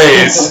acceptable acceptable.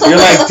 phrase. you're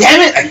like,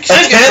 damn it, I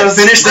can't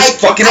finish this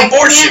fucking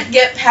abortion. I can't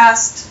get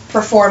past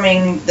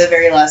performing the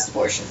very last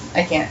abortion.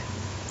 I can't.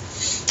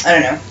 I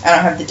don't know. I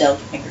don't have the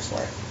delicate fingers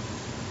for it.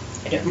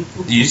 I do.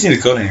 You just need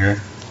a coat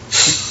hanger.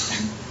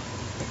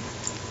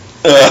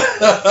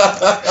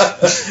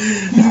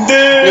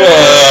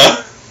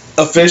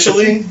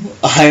 Officially,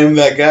 I am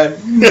that guy.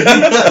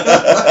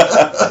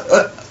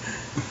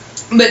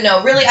 But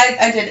no, really,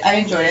 I did. I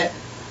enjoyed it.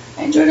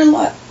 I enjoyed it a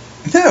lot.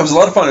 Yeah, it was a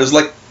lot of fun. It was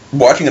like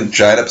watching a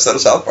giant episode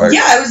of South Park.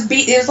 Yeah,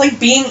 it was like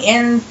being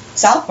in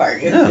South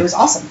Park. It was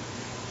awesome.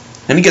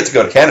 And you get to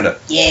go to Canada.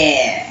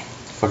 Yeah.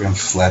 Fucking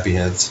flappy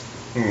heads.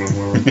 You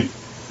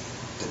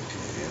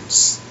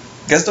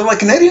guys don't like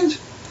Canadians?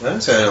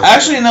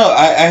 Actually, no.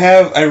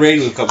 I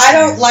raided with a couple. I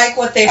don't like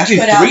what they've Actually,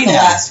 put out three the now.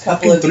 last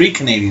couple Fucking of 3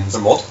 Canadians.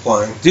 They're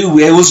multiplying. Dude,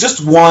 it was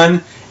just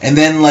 1, and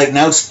then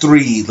now it's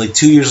 3.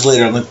 2 years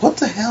later, I'm like, what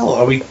the hell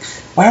are we?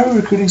 Why are we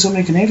recruiting so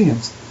many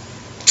Canadians?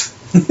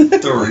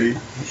 3.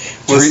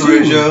 What's the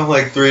ratio?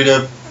 3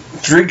 to...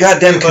 3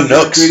 goddamn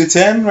Canucks. 3 to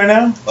 10 right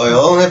now? Oh,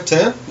 y'all only have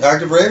 10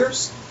 active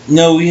Raiders?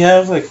 No, we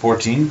have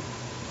 14. And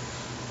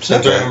 3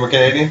 of them are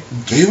Canadian?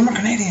 3 of them are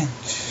Canadian.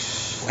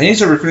 I need to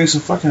start recruiting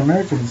some fucking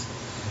Americans.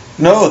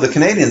 No, the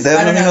Canadians, they have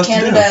I don't nothing know. else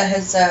Canada to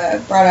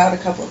has brought out a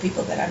couple of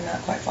people that I'm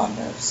not quite fond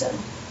of. So. do.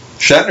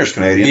 Shatner's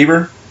Canadian.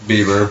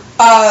 Bieber?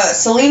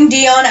 Celine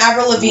Dion,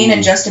 Avril Lavigne,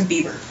 and Justin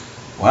Bieber.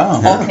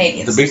 Wow. All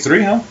Canadians. The big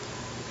 3, huh?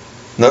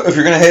 No, if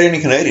you're gonna hate any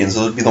Canadians,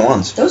 those would be the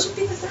ones. Those would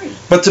be the 3.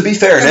 But to be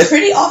fair, They're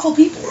pretty awful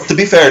people.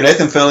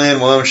 Nathan Fillion,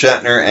 William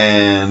Shatner,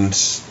 and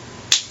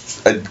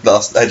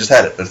I just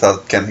had it, but I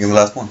can't think of the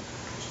last one.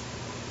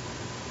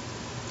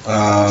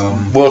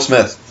 Will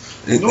Smith.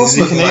 Is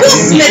he Canadian? Will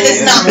Smith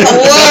is not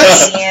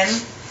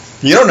Canadian.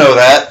 You don't know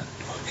that.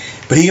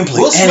 But he can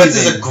play Will Smith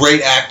anything. is a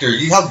great actor.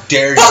 How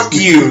dare you? Fuck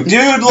you,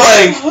 dude.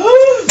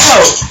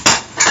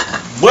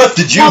 What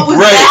did you What was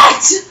break?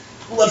 that?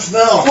 Let's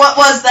know. What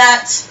was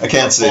that? I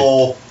can't see.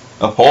 Bowl.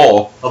 A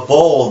pole. A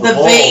bowl. The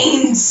bowl.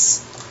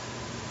 veins.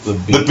 The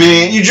The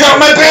bean. You dropped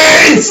my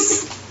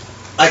beans!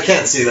 I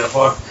can't see that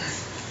far.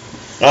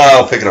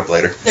 I'll pick it up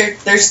later.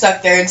 They're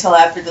stuck there until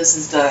after this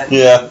is done.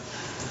 Yeah.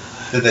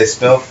 Did they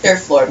spill? They're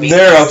floor beans.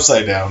 They're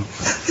upside down.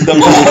 The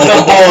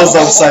bowl is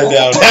upside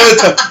down. Damn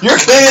it, you're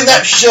cleaning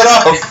that shit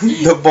up.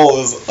 The bowl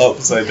is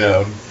upside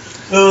down.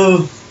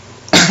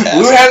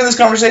 We were having this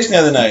conversation the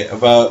other night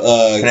about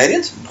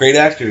Canadians? great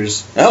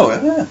actors, Oh,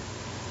 yeah.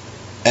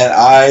 and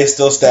I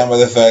still stand by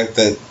the fact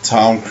that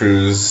Tom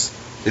Cruise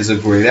is a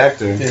great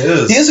actor. It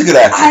is. He is a good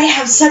actor. I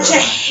have such a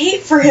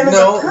hate for him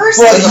No, as a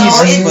person. but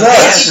though. he's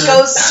nuts. It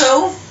goes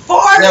so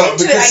far No,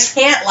 into it. I because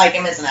can't like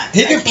him as an actor.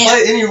 He can I can't.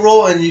 play any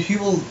role, and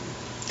people.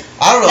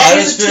 I don't know. That I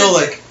is just a feel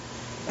truth. like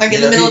Like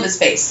in the middle of his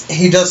face.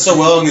 he does so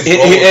well in these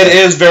roles. It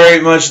is very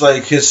much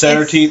like his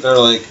center teeth are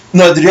like.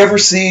 No, did you ever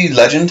see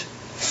Legend?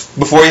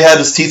 Before he had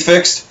his teeth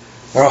fixed?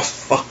 They're all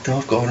fucked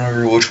up, going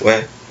every which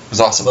way. It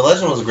was awesome. But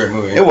Legend was a great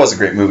movie. It was a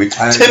great movie.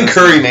 Tim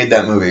Curry made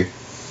that movie.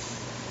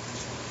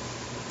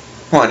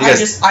 Come on, you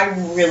guys.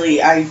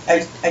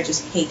 I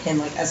just hate him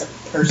like as a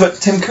person. But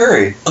Tim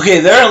Curry. Okay,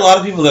 there are a lot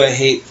of people that I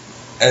hate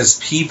as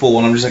people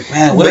when I'm just like,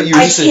 man, what But you're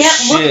I just a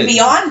can't look shit.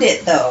 beyond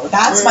it though.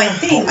 That's my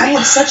thing. I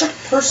have such a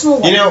personal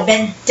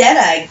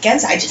vendetta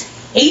against it. I just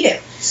hate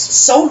him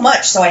so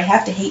much, so I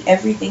have to hate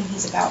everything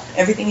he's about,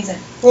 everything he's in.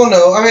 Well,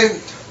 no, I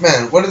mean,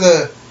 man, what are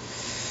the...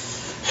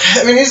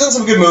 I mean, he's done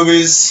some good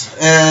movies,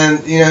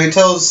 and, you know, he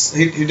does,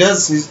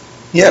 he's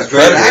great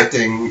Predator.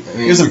 acting. I mean,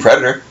 He was in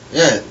Predator.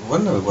 Yeah, well,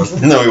 no, he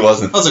wasn't. No, he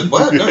wasn't. I was like,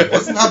 what? No, he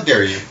wasn't. How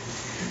dare you?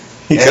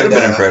 He could have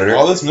been in Predator.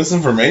 All this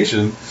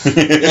misinformation.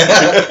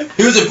 Yeah.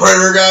 He was a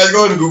Predator, guys.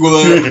 Go ahead and Google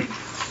it.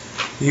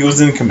 He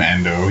was in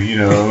Commando, you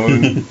know.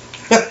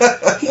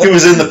 He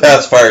was in The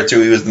Pacifier,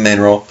 too. He was the main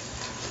role.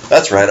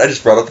 That's right. I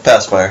just brought up The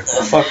Pacifier.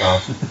 Fuck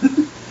off.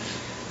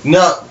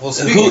 No, well,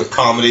 speaking of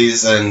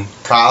comedies and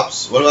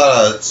cops, what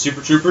about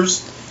Super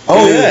Troopers?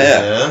 Oh,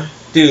 yeah.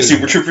 Dude,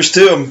 Super Troopers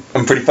 2,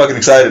 I'm pretty fucking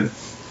excited.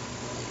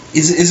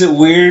 Is it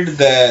weird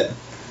that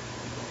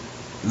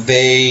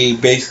they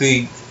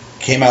basically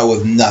came out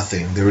with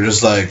nothing? They were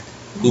just like,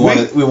 we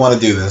want to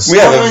do this. We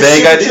have a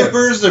vague Super idea.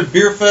 Troopers, they're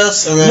Beer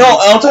Fest, and then... No,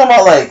 I'm talking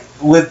about like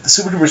with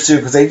Super Troopers 2,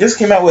 because they just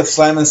came out with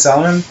Slam and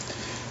Salmon,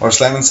 or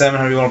Slam and Salmon,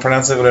 however you want to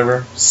pronounce it,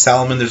 whatever.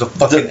 Salmon, there's a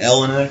fucking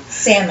L in there.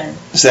 Salmon.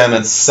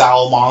 Salmon.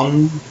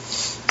 Salmon.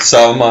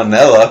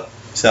 Salmonella.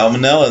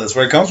 Salmonella. That's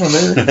where it comes from,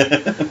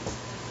 baby.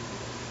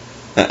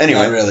 Anyway,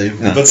 Not really,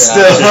 No. but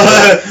still.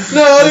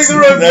 No, I think the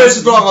red place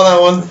is wrong on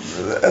that one.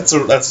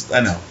 That's.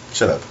 I know.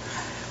 Shut up.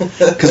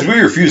 because we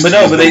refused. But to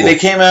no, use but Google. they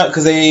came out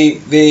because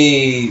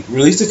they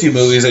released a few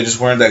movies that just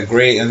weren't that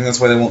great. I think that's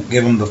why they won't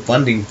give them the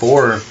funding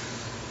for.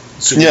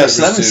 Super Yeah, Troopers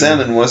Slam 2. and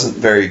Salmon wasn't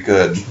very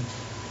good.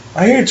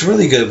 I hear it's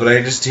really good, but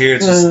I just hear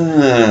it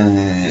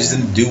just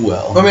didn't do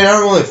well. I mean, I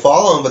don't really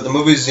follow them, but the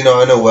movies, I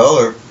know well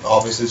are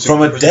obviously Super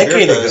From a Troopers and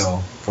decade Beer Fest. ago.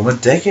 From a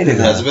decade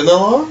ago. Has it been that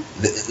long?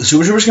 The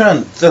Super Troopers came out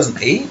in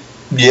 2008,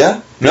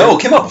 Yeah. No,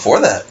 it came out before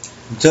that.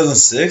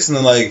 2006, and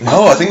then like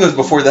No, I think it was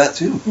before that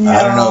too.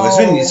 I don't know.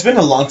 It's been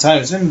a long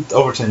time. It's been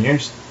over 10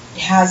 years.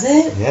 Has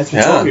it? Yeah, it's been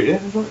Yeah. 12 years.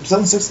 Yeah,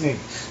 2006.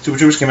 Super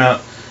Troopers came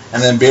out,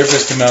 and then Beer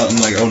Fest came out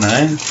in like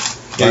 09.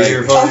 Yeah,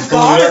 you're Oh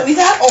God, are we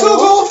that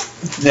old?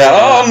 Yeah,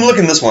 I'm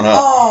looking this one up.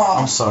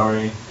 I'm Oh,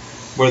 sorry,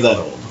 we're that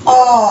old.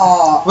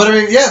 oh. But I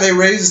mean, yeah, they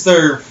raised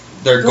their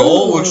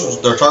goal, which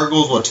was their target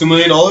goal was what, $2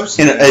 million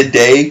In a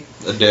day.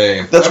 a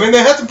day. That's- I mean, they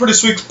had some pretty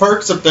sweet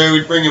perks up there.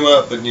 We'd bring him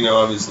up, but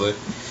obviously,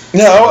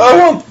 Yeah, I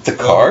want the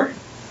car.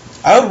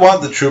 I would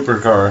want the Trooper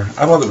car.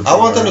 I want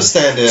them to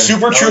stand in.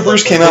 Super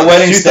Troopers came The out in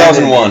wedding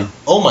 2001.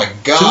 Oh my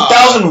god!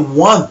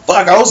 2001.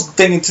 Fuck, I was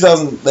thinking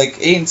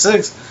 2008 and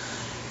 6.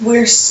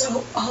 We're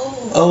so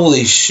old.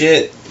 Holy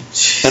shit.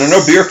 And I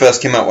know Beer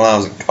Fest came out when I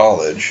was in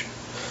college.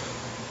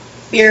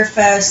 Beer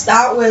Fest.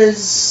 That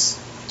was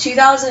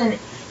 2000.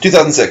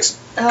 2006.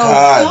 Oh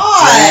God,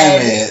 God.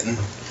 damn it.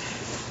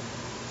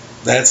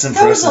 That's impressive.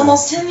 That was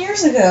almost 10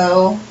 years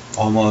ago.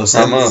 Almost.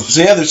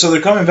 So yeah,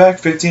 they're coming back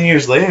 15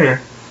 years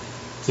later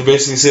to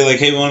basically say like,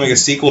 hey, we want to make a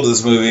sequel to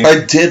this movie.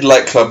 I did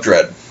like Club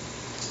Dread.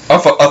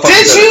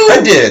 Did you?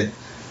 I did.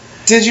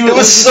 Did you? It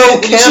was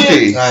so did you see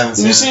campy. I haven't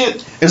Did you seen see it.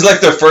 it? It was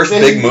like their first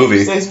big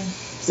movie.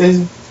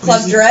 Stacey.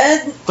 Club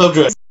Dread? Club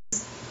Dread.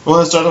 The one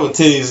that started with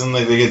titties and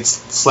like they get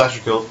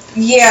slasher killed.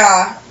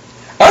 Yeah.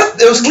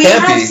 It was We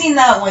have campy. seen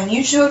that one.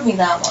 You showed me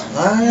that one.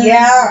 I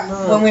Yeah,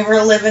 don't know. when we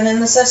were living in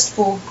the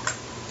cesspool.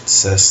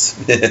 Cessed.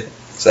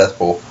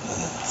 Cesspool.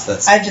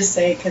 I just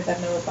say it because I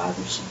know it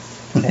bothers you.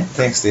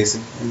 Thanks, Stacey.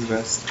 You're the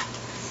best.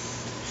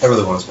 I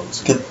really want to smoke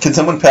this. Can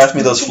someone pass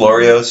me those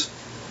Floreos?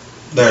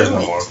 There's no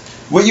more.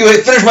 What, you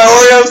ate? Finish my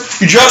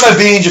Oreos? You dropped my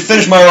beans, you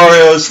finished my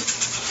Oreos.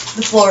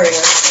 The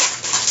Floridas.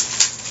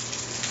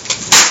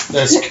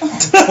 There's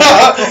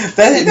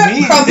That hit me.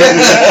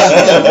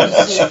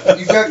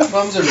 you got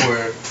crumbs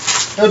everywhere.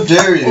 How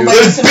dare you?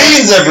 There's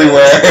beans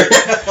everywhere.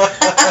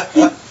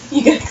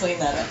 You gotta clean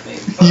that up,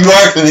 baby. You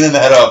are cleaning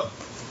that up,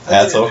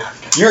 asshole.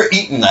 You're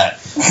eating that.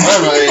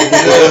 Alright.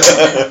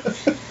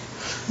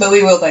 But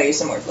we will buy you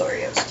some more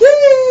Florios.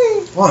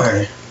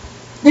 Why?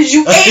 Because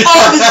you ate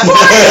all of his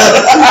Florios!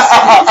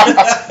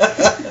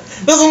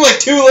 There's only like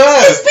 2 Just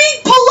left. be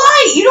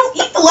polite! You don't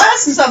eat the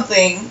last of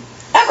something.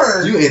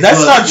 Ever. You ate That's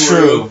the not last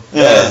true.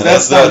 Yeah,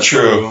 that's not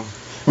true.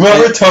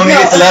 Remember Tony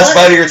No, ate the last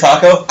what? bite of your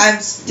taco?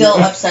 I'm still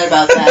upset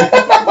about that.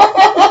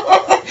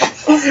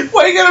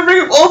 Why you gotta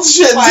bring up old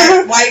shit, Why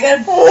dude? you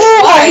gotta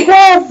Oh my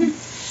god.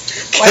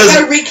 why you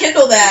gotta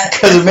rekindle that?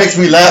 Because it makes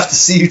me laugh to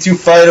see you two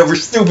fight over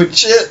stupid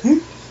shit.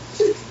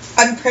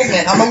 I'm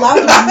pregnant. I'm allowed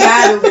to be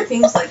mad over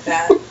things like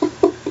that.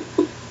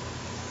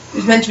 It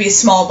was meant to be a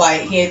small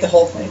bite. He ate the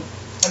whole thing.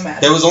 I'm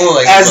mad. There was only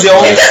like. As the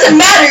only- It doesn't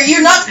matter.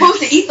 You're not supposed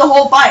to eat the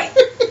whole bite.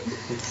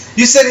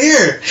 You said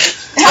here.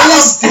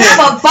 Have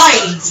a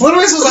bite. What am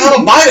I supposed to have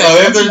a bite of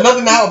if there's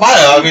nothing to have a bite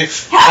of? I mean,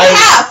 Have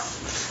half.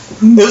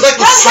 it was like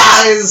the Have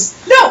half. size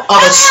No, of a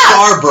have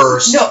half.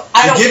 starburst. No,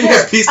 I don't You give me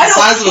care. a piece I the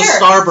don't size of a care.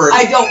 starburst.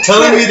 I don't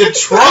telling care. me to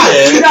try I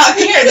do it. not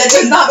care. That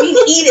does not mean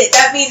eat it.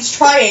 That means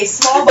try a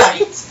small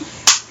bite.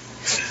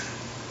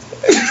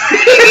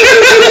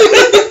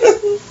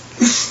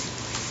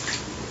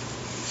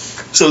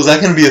 So is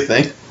that going to be a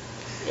thing?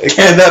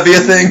 Can that be a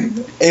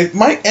thing? It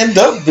might end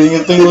up being a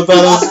thing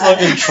without us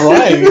fucking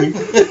trying.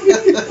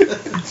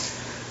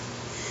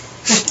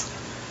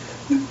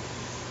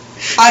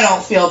 I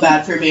don't feel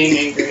bad for being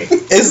angry.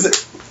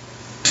 Is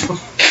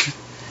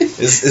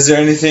there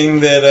anything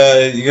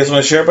that you guys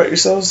want to share about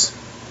yourselves?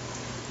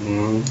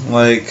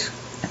 Like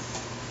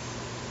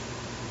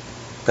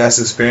past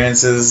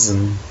experiences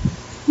and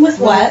With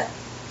what?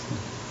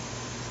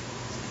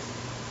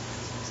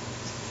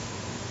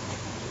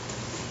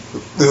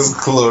 this is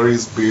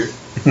glorious beer.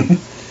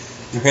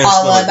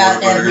 All about that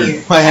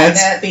beard. My hands-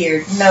 That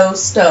beard. No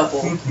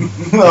stubble.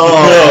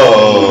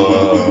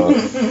 Oh.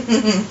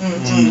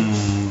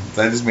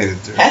 I just made it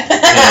dirty.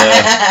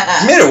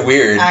 You made it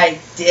weird. I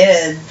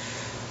did.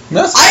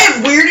 That's, I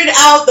have weirded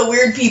out the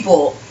weird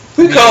people.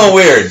 Who you calling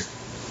weird?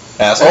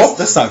 Asshole?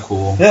 that's not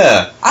cool.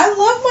 Yeah. I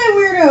love my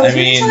weirdos. I What are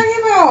mean- you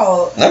talking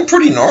about? I'm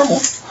pretty normal.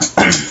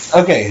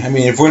 Okay, I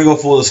mean, if we're gonna go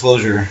full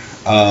disclosure,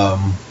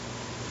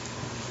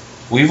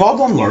 we've all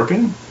done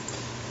LARPing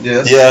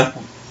Yes. Yeah.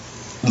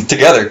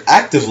 Together.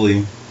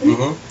 actively.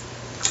 Mm-hmm. We're a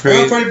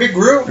Created, pretty big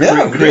group.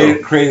 Yeah, we do.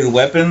 created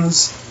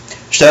weapons,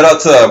 Shout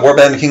out to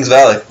Warband in Kings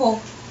Valley. Cool.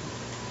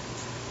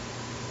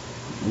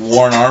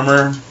 worn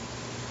armor,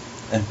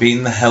 and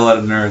beaten the hell out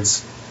of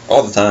nerds.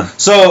 All the time.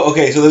 So,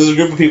 okay, so there's a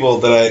group of people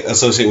that I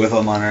associate with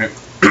online, right?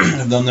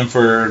 I've known them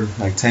for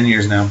like 10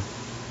 years now.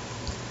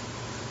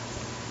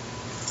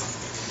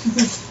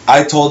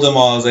 I told them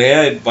all, I was like,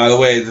 hey, by the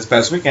way, this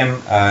past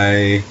weekend,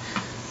 I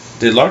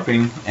did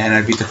LARPing, and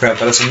I beat the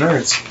crap out of some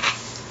nerds.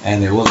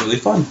 And it was really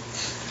fun.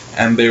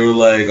 And they were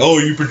like, oh,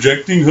 are you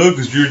projecting, huh?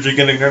 Because you're a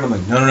gigantic nerd. I'm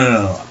like,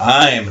 no.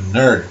 I am a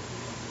nerd.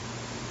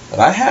 But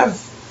I have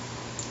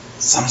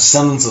some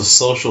semblance of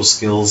social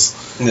skills.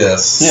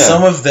 Yes. Yeah.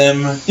 Some of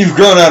them... You've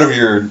grown out of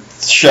your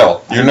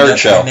shell, your nerd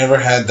shell. I never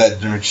had that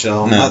nerd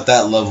shell. No. Not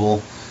that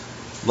level.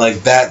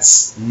 Like,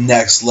 that's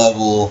next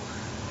level.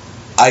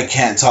 I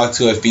can't talk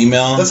to a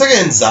female. That's like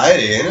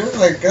anxiety, isn't it?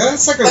 Like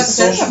that's like a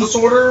social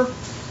disorder.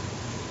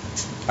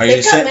 Are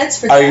They've you, got meds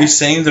for are that. you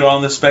saying they're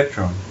on the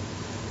spectrum?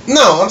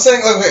 No, I'm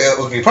saying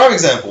okay. Prime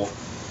example.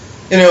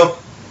 You know,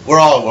 we're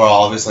all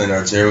obviously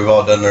nerds here. We've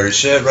all done nerdy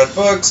shit, read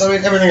books. I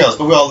mean, everything else.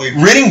 But we all leave.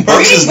 Reading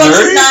books Reading is books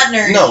nerdy? is not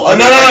nerdy. No, Oh,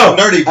 no.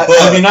 Nerdy books.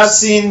 Have you not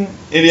seen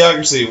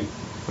Idiocracy?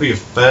 What are you,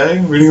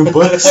 fag? Reading a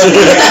book? It's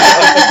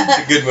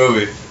a good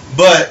movie,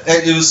 but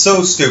it was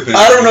so stupid.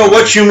 I don't know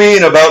what you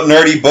mean about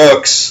nerdy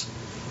books.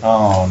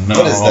 Oh, no.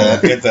 What is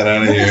that? Get that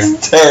out of here.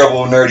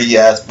 Terrible nerdy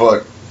ass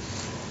book.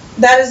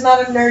 That is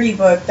not a nerdy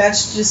book.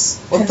 That's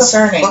just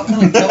concerning.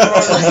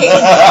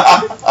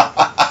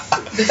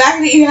 The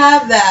fact that you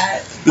have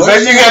that. The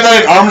fact you got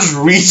that arm's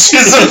reach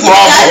is a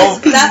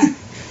problem. That's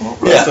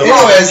Yeah. the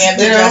problem. Anyways, We have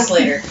to address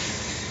later.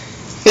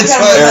 It's I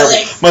gotta move my terrible.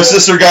 legs. My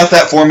sister got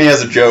that for me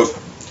as a joke.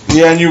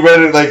 Yeah, and you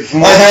read it like...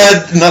 I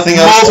had nothing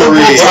else to Multiple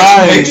read.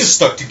 times. They just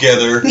stuck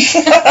together.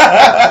 Shut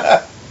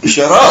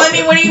Well, up. I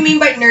mean, what do you mean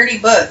by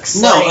nerdy books?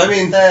 No, Like I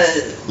mean-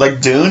 the Like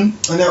Dune?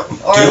 No,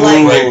 Or Dune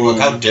like- was a great book.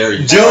 How dare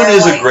you? Dune or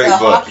is a like great the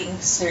book. Hawking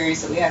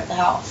series that we have at the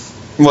house.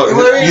 What,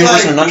 What I mean, Universe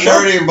like, in a Nutshell?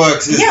 nerdy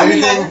books is Yeah, we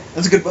anything, have-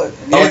 That's a good book.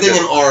 anything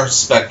in our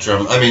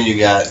spectrum. I mean, you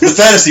got The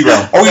fantasy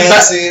realm. Are we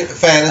back?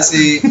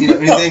 fantasy, you know,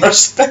 anything. Our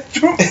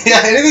spectrum?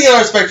 Yeah, anything in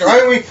our spectrum.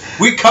 I mean,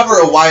 we cover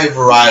a wide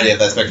variety of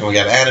that spectrum. We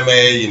have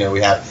anime, you know, we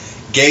have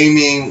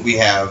gaming, we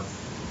have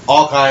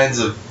all kinds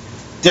of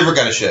different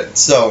kind of shit.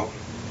 So,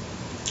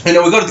 you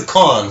know, we go to the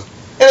con,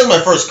 and it was my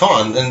first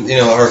con, and you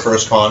know, her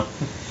first con,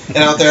 and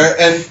out there,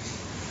 and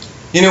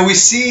you know, we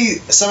see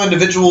some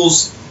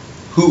individuals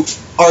who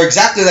are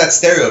exactly that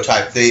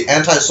stereotype, the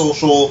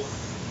antisocial,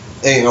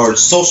 you know, or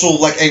social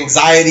like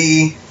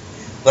anxiety,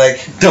 like.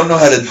 Don't know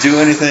how to do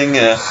anything.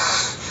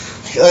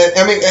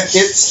 I mean,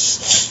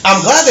 it's.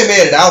 I'm glad they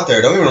made it out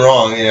there. Don't get me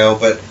wrong, you know,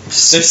 but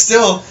there's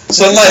still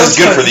Sunlight is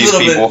good for a these little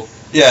bit- people.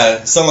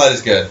 Yeah, sunlight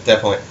is good,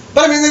 definitely.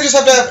 But I mean, they just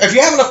have to have. If you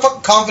have enough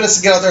fucking confidence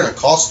to get out there in a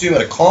costume at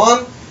a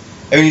con,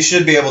 I mean, you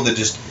should be able to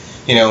just,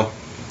 you know,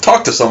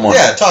 Talk to someone.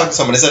 yeah, talk to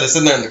someone instead of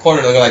sitting there in the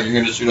corner looking like you're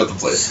gonna shoot up the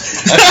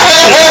place.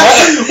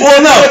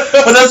 Well, no,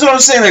 but that's what I'm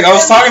saying. Like, I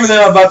was talking to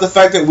them about the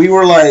fact that we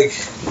were like,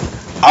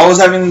 I was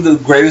having the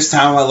greatest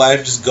time of my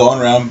life just going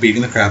around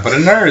beating the crap out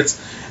of nerds.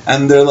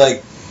 And they're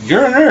like,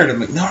 you're a nerd. I'm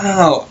like,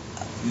 no.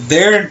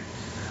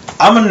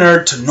 I'm a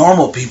nerd to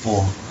normal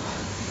people.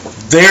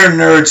 They're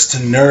nerds to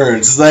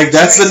nerds. Like,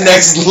 that's the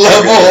next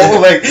level.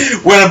 Like,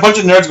 when a bunch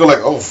of nerds go like,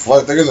 oh,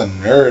 fuck, there's a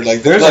nerd.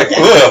 Like, there's Like, a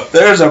ugh.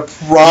 there's a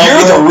problem.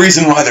 You're the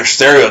reason why there's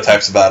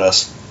stereotypes about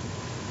us.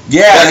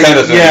 Yeah, That kind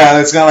of thing. Yeah,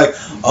 it's kind of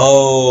like,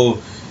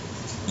 oh,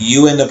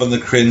 you end up on the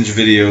cringe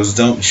videos,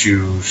 don't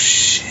you?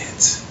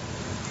 Shit.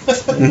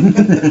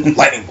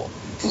 Lightning bolt.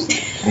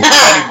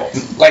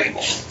 Lightning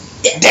bolt.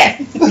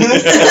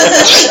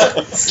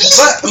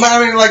 But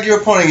I mean, like you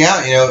were pointing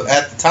out, you know,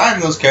 at the time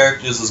those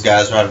characters, those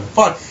guys were having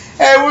fun.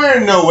 Hey, we're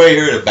in no way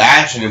here to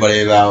bash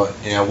anybody about,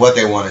 you know, what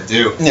they want to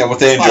do. Yeah, what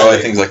they enjoy,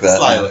 Slightly. things like that.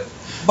 Slightly.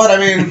 But I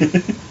mean,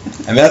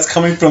 And that's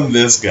coming from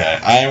this guy.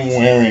 I am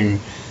wearing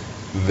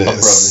this. A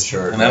brony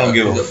shirt. And I don't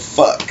give a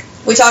fuck.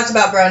 We talked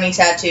about brony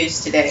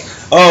tattoos today.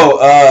 Oh,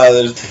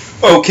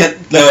 Oh,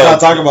 let's not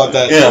talk about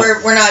that. Yeah.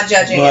 We're not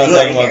judging We're not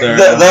anybody talking about here.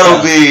 that.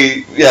 That'll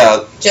be,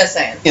 yeah, Just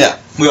saying.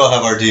 we all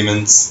have our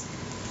demons.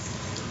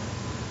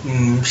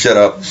 shut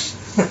up.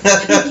 You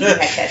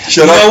had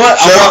Shut You up. know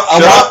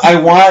what? I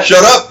want.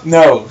 Shut up.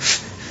 No.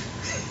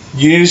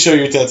 You need to show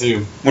your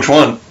tattoo. Which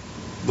one?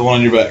 The one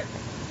on your back.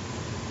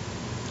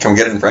 Can we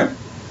get it in frame?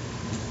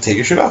 Take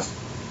your shirt off.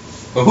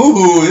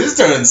 Ooh, this is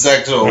turning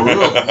sexual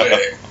real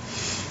quick.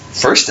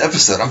 First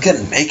episode, I'm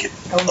getting naked.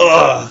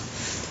 Ugh.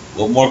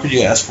 What more could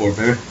you ask for,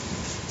 baby?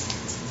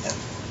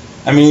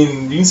 I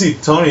mean, you can see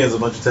Tony has a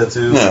bunch of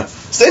tattoos. Yeah.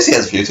 Stacy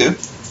has a few too.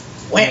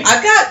 Wait,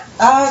 I've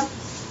got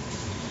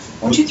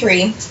 1, 2,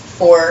 3,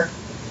 4,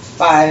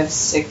 5,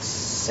 6,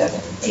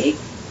 7, 8.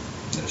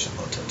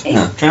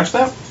 Yeah. Tramp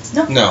stamp?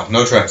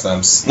 No tramp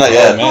stamps. Not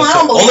yet. man. Oh, I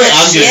don't believe Only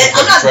that I'm getting shit.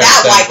 I'm not fucking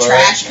that tramp white stamp,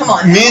 trash. Come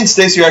on. Me and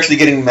Stacy are actually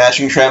getting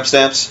matching tramp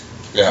stamps.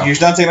 Yeah. You're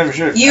not taking off your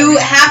shirt. You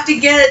have to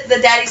get the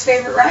Daddy's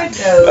Favorite Ride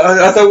code.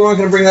 I thought we weren't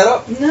going to bring that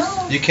up.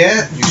 No. You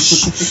can't. You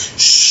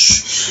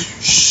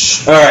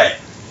Alright.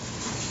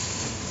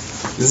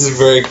 This is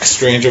very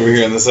strange over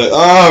here on this side.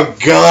 Oh,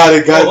 God,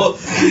 it got...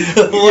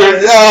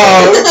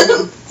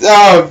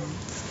 Oh,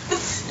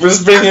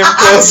 just bring him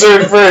closer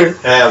in frame.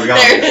 Hey, how's it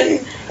There.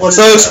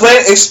 So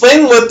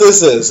explain what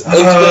this is.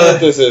 Explain what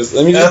this is.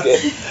 Let me just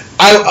get.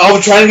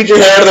 I'm trying to get your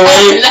hair out of the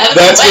way.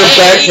 That's for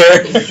back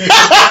hair.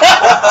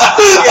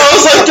 I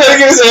was like trying to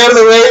get his hair out of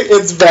the way.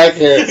 It's back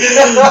hair.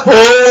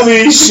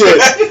 Holy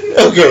shit.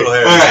 Okay.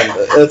 Alright.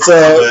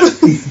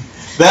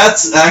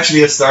 That's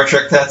actually a Star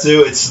Trek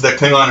tattoo. It's the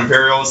Klingon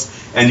Imperials.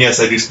 And yes,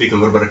 I do speak a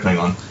little bit of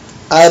Klingon.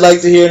 I'd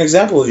like to hear an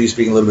example of you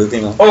speaking a little bit of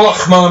Klingon. Oh,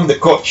 Khmam the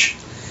Koch.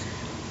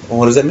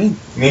 What does that mean?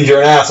 Means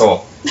you're an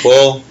asshole.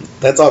 Well,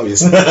 that's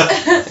obvious.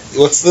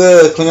 What's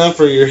the Klingon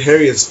for you're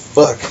hairy as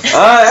fuck?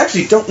 I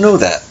actually don't know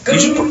that.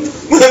 That's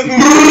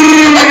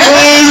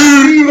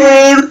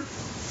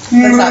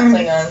not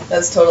Klingon.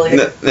 That's totally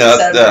Yeah,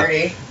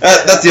 nerdy.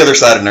 that's the other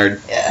side of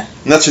nerd. Yeah.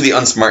 And that's for the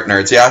unsmart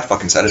nerds. Yeah, I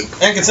fucking said it.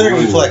 And considering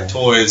we collect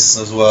toys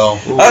as well.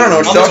 I don't know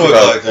what I'm you're a talking toy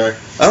about. collector.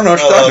 I don't know what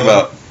you're talking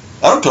about.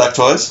 I don't collect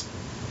toys.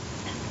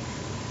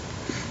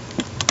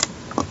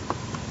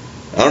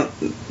 I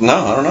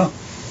don't know.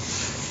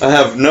 I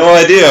have no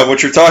idea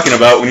what you're talking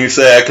about when you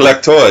say I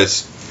collect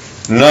toys.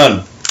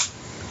 None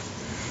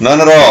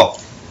at all.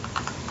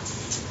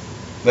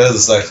 That is a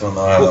sex one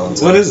though. I have that one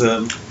too. What is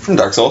it? From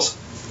Dark Souls.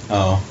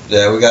 Oh.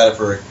 Yeah, we got it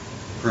for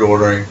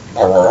pre-ordering.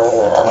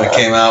 When it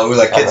came out, we were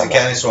like kids in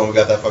candy store when we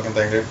got that fucking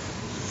thing, dude.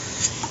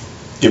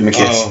 Give him a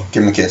kiss. Oh.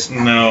 Give him a kiss.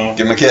 No.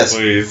 Give him a kiss.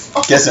 Please.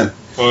 Kiss him.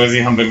 Why is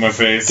he humping my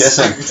face? Kiss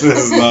him. This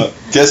is not.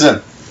 Kiss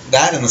him.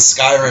 That and the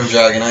Skyrim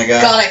dragon I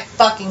got. God, I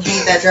fucking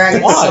hate that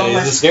dragon so Why?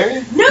 much. Is it scary?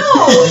 No,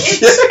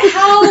 it's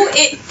how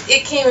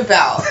it came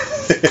about.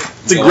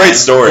 It's a great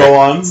story. Go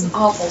on. It's an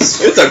awful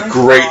story. It's a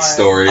great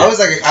story. I was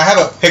like, I have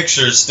a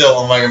picture still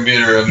on my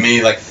computer of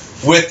me like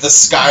with the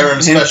Skyrim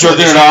Him special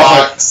jerking edition it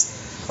off,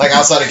 box, like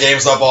outside of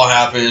GameStop, all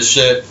happy as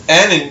shit.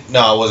 And no,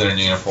 I wasn't in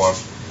uniform.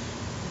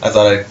 I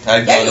thought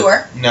I'd Yeah, you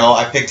were. No,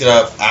 I picked it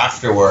up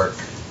after work.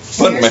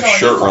 Putting my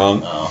shirt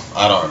wrong. No,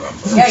 I don't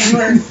remember. Yeah, you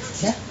were.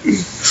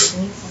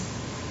 Yeah.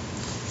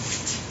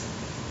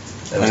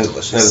 That was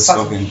delicious. That is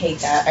Fucking fucking. hate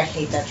that. I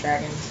hate that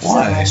dragon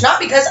Why? so much. Not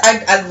because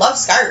I love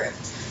Skyrim.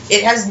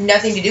 It has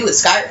nothing to do with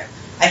Skyrim.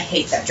 I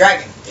hate that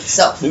dragon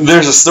itself.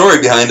 There's a story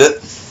behind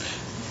it.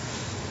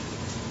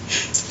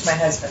 My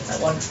husband, my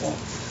wonderful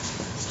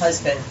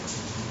husband.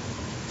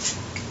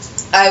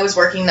 I was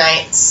working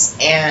nights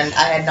and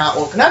I had not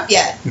woken up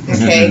yet.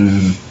 Okay,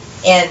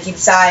 and he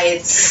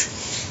decides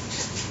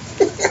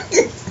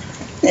that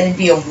it'd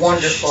be a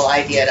wonderful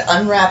idea to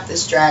unwrap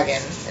this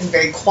dragon and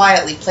very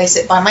quietly place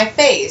it by my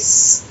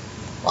face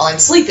while I'm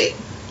sleeping,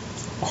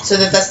 so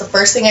that that's the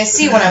first thing I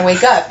see when I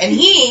wake up. And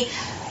he,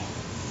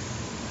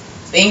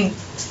 being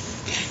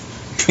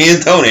Me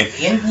and Tony.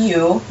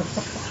 you,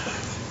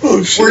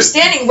 Oh shit. we're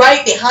standing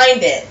right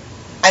behind it.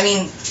 I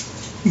mean,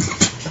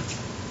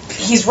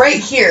 he's right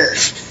here.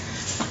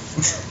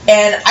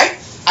 And I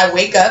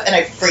wake up and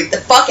I freak the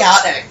fuck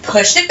out and I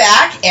pushed it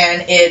back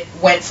and it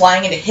went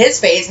flying into his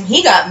face and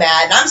he got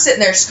mad and I'm sitting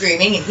there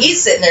screaming and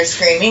he's sitting there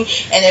screaming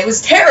and it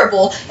was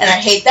terrible and I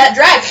hate that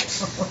dragon.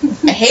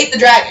 I hate the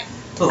dragon.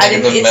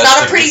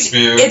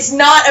 It's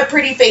not a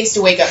pretty face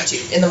to wake up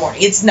to in the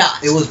morning. It's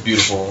not. It was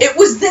beautiful. It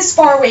was this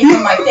far away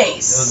from my It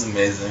face. was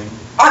amazing.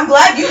 I'm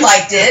glad you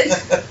liked it.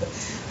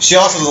 She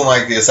also doesn't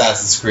like the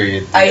Assassin's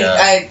Creed.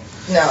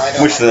 No, I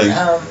don't. Which like thing?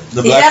 it.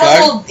 The He black had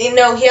flag? a little.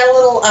 He had a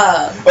little.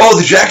 Oh,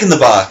 the Jack in the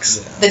Box.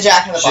 The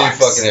Jack in the She Box.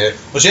 fucking hated it.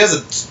 Well, she has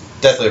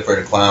a deathly afraid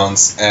of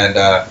clowns, and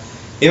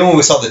even when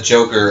we saw the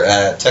Joker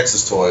at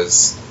Texas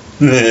Toys,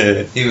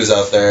 he was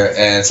out there,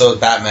 and so was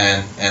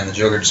Batman, and the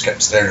Joker just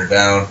kept staring her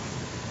down.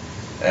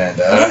 And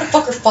That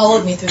motherfucker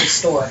followed me through the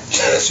store.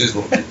 yeah, she was a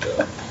little freaked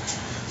out.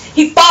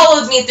 He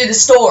followed me through the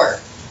store.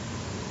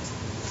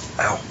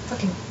 Ow.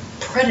 Fucking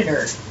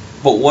predator.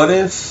 But what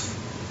if?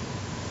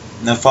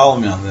 Now follow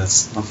me on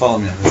this.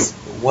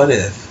 What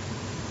if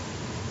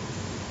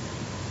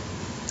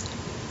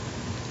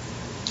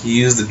you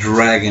use the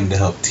dragon to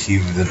help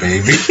tease the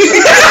baby?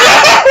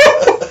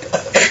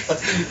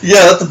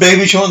 Yeah, let the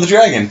baby show the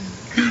dragon.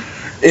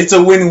 It's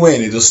a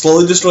win-win. It'll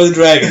slowly destroy the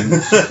dragon.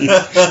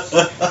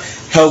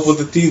 Help with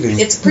the teething.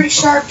 It's a pretty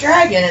sharp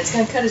dragon. It's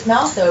gonna cut his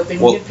mouth open.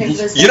 Well, You can pick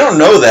those you don't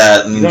know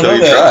that don't until know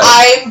you that.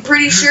 try. I'm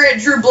pretty sure it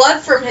drew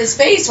blood from his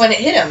face when it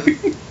hit him.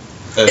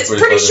 It's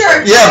pretty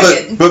sharp. Yeah,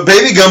 dragon. but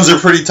baby gums are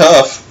pretty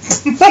tough.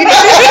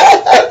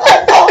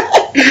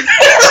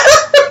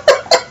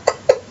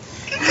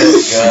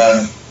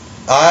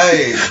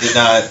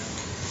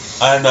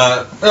 I'm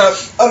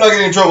not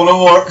getting in trouble no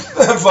more.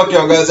 Fuck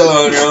y'all guys, y'all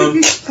on your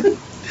own.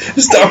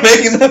 Stop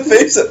making that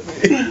face at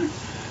me.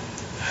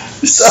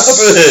 Stop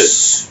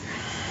it.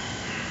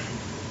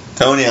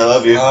 Tony, I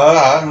love you.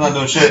 I'm not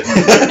doing shit.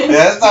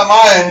 Yeah, it's not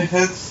mine.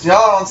 It's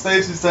y'all on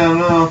Stacy's time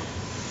now.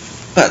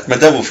 That's my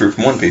devil fruit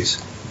from One Piece.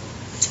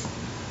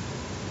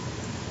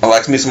 I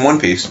like me some One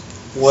Piece.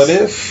 What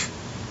if?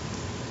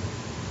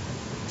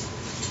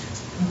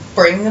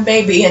 Bring the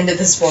baby into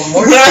this one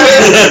more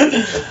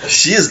time.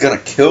 She is gonna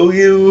kill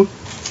you.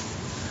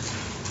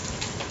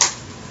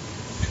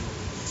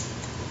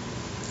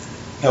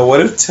 Now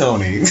what if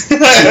Tony?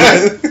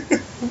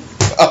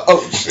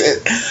 Oh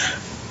shit.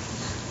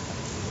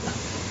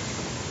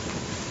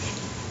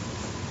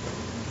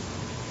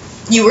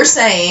 You were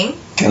saying.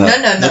 Can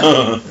I-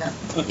 No.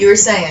 You were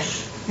saying.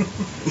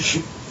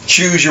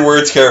 Choose your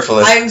words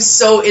carefully. I'm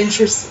so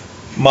interested.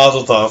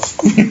 Mazel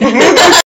tov.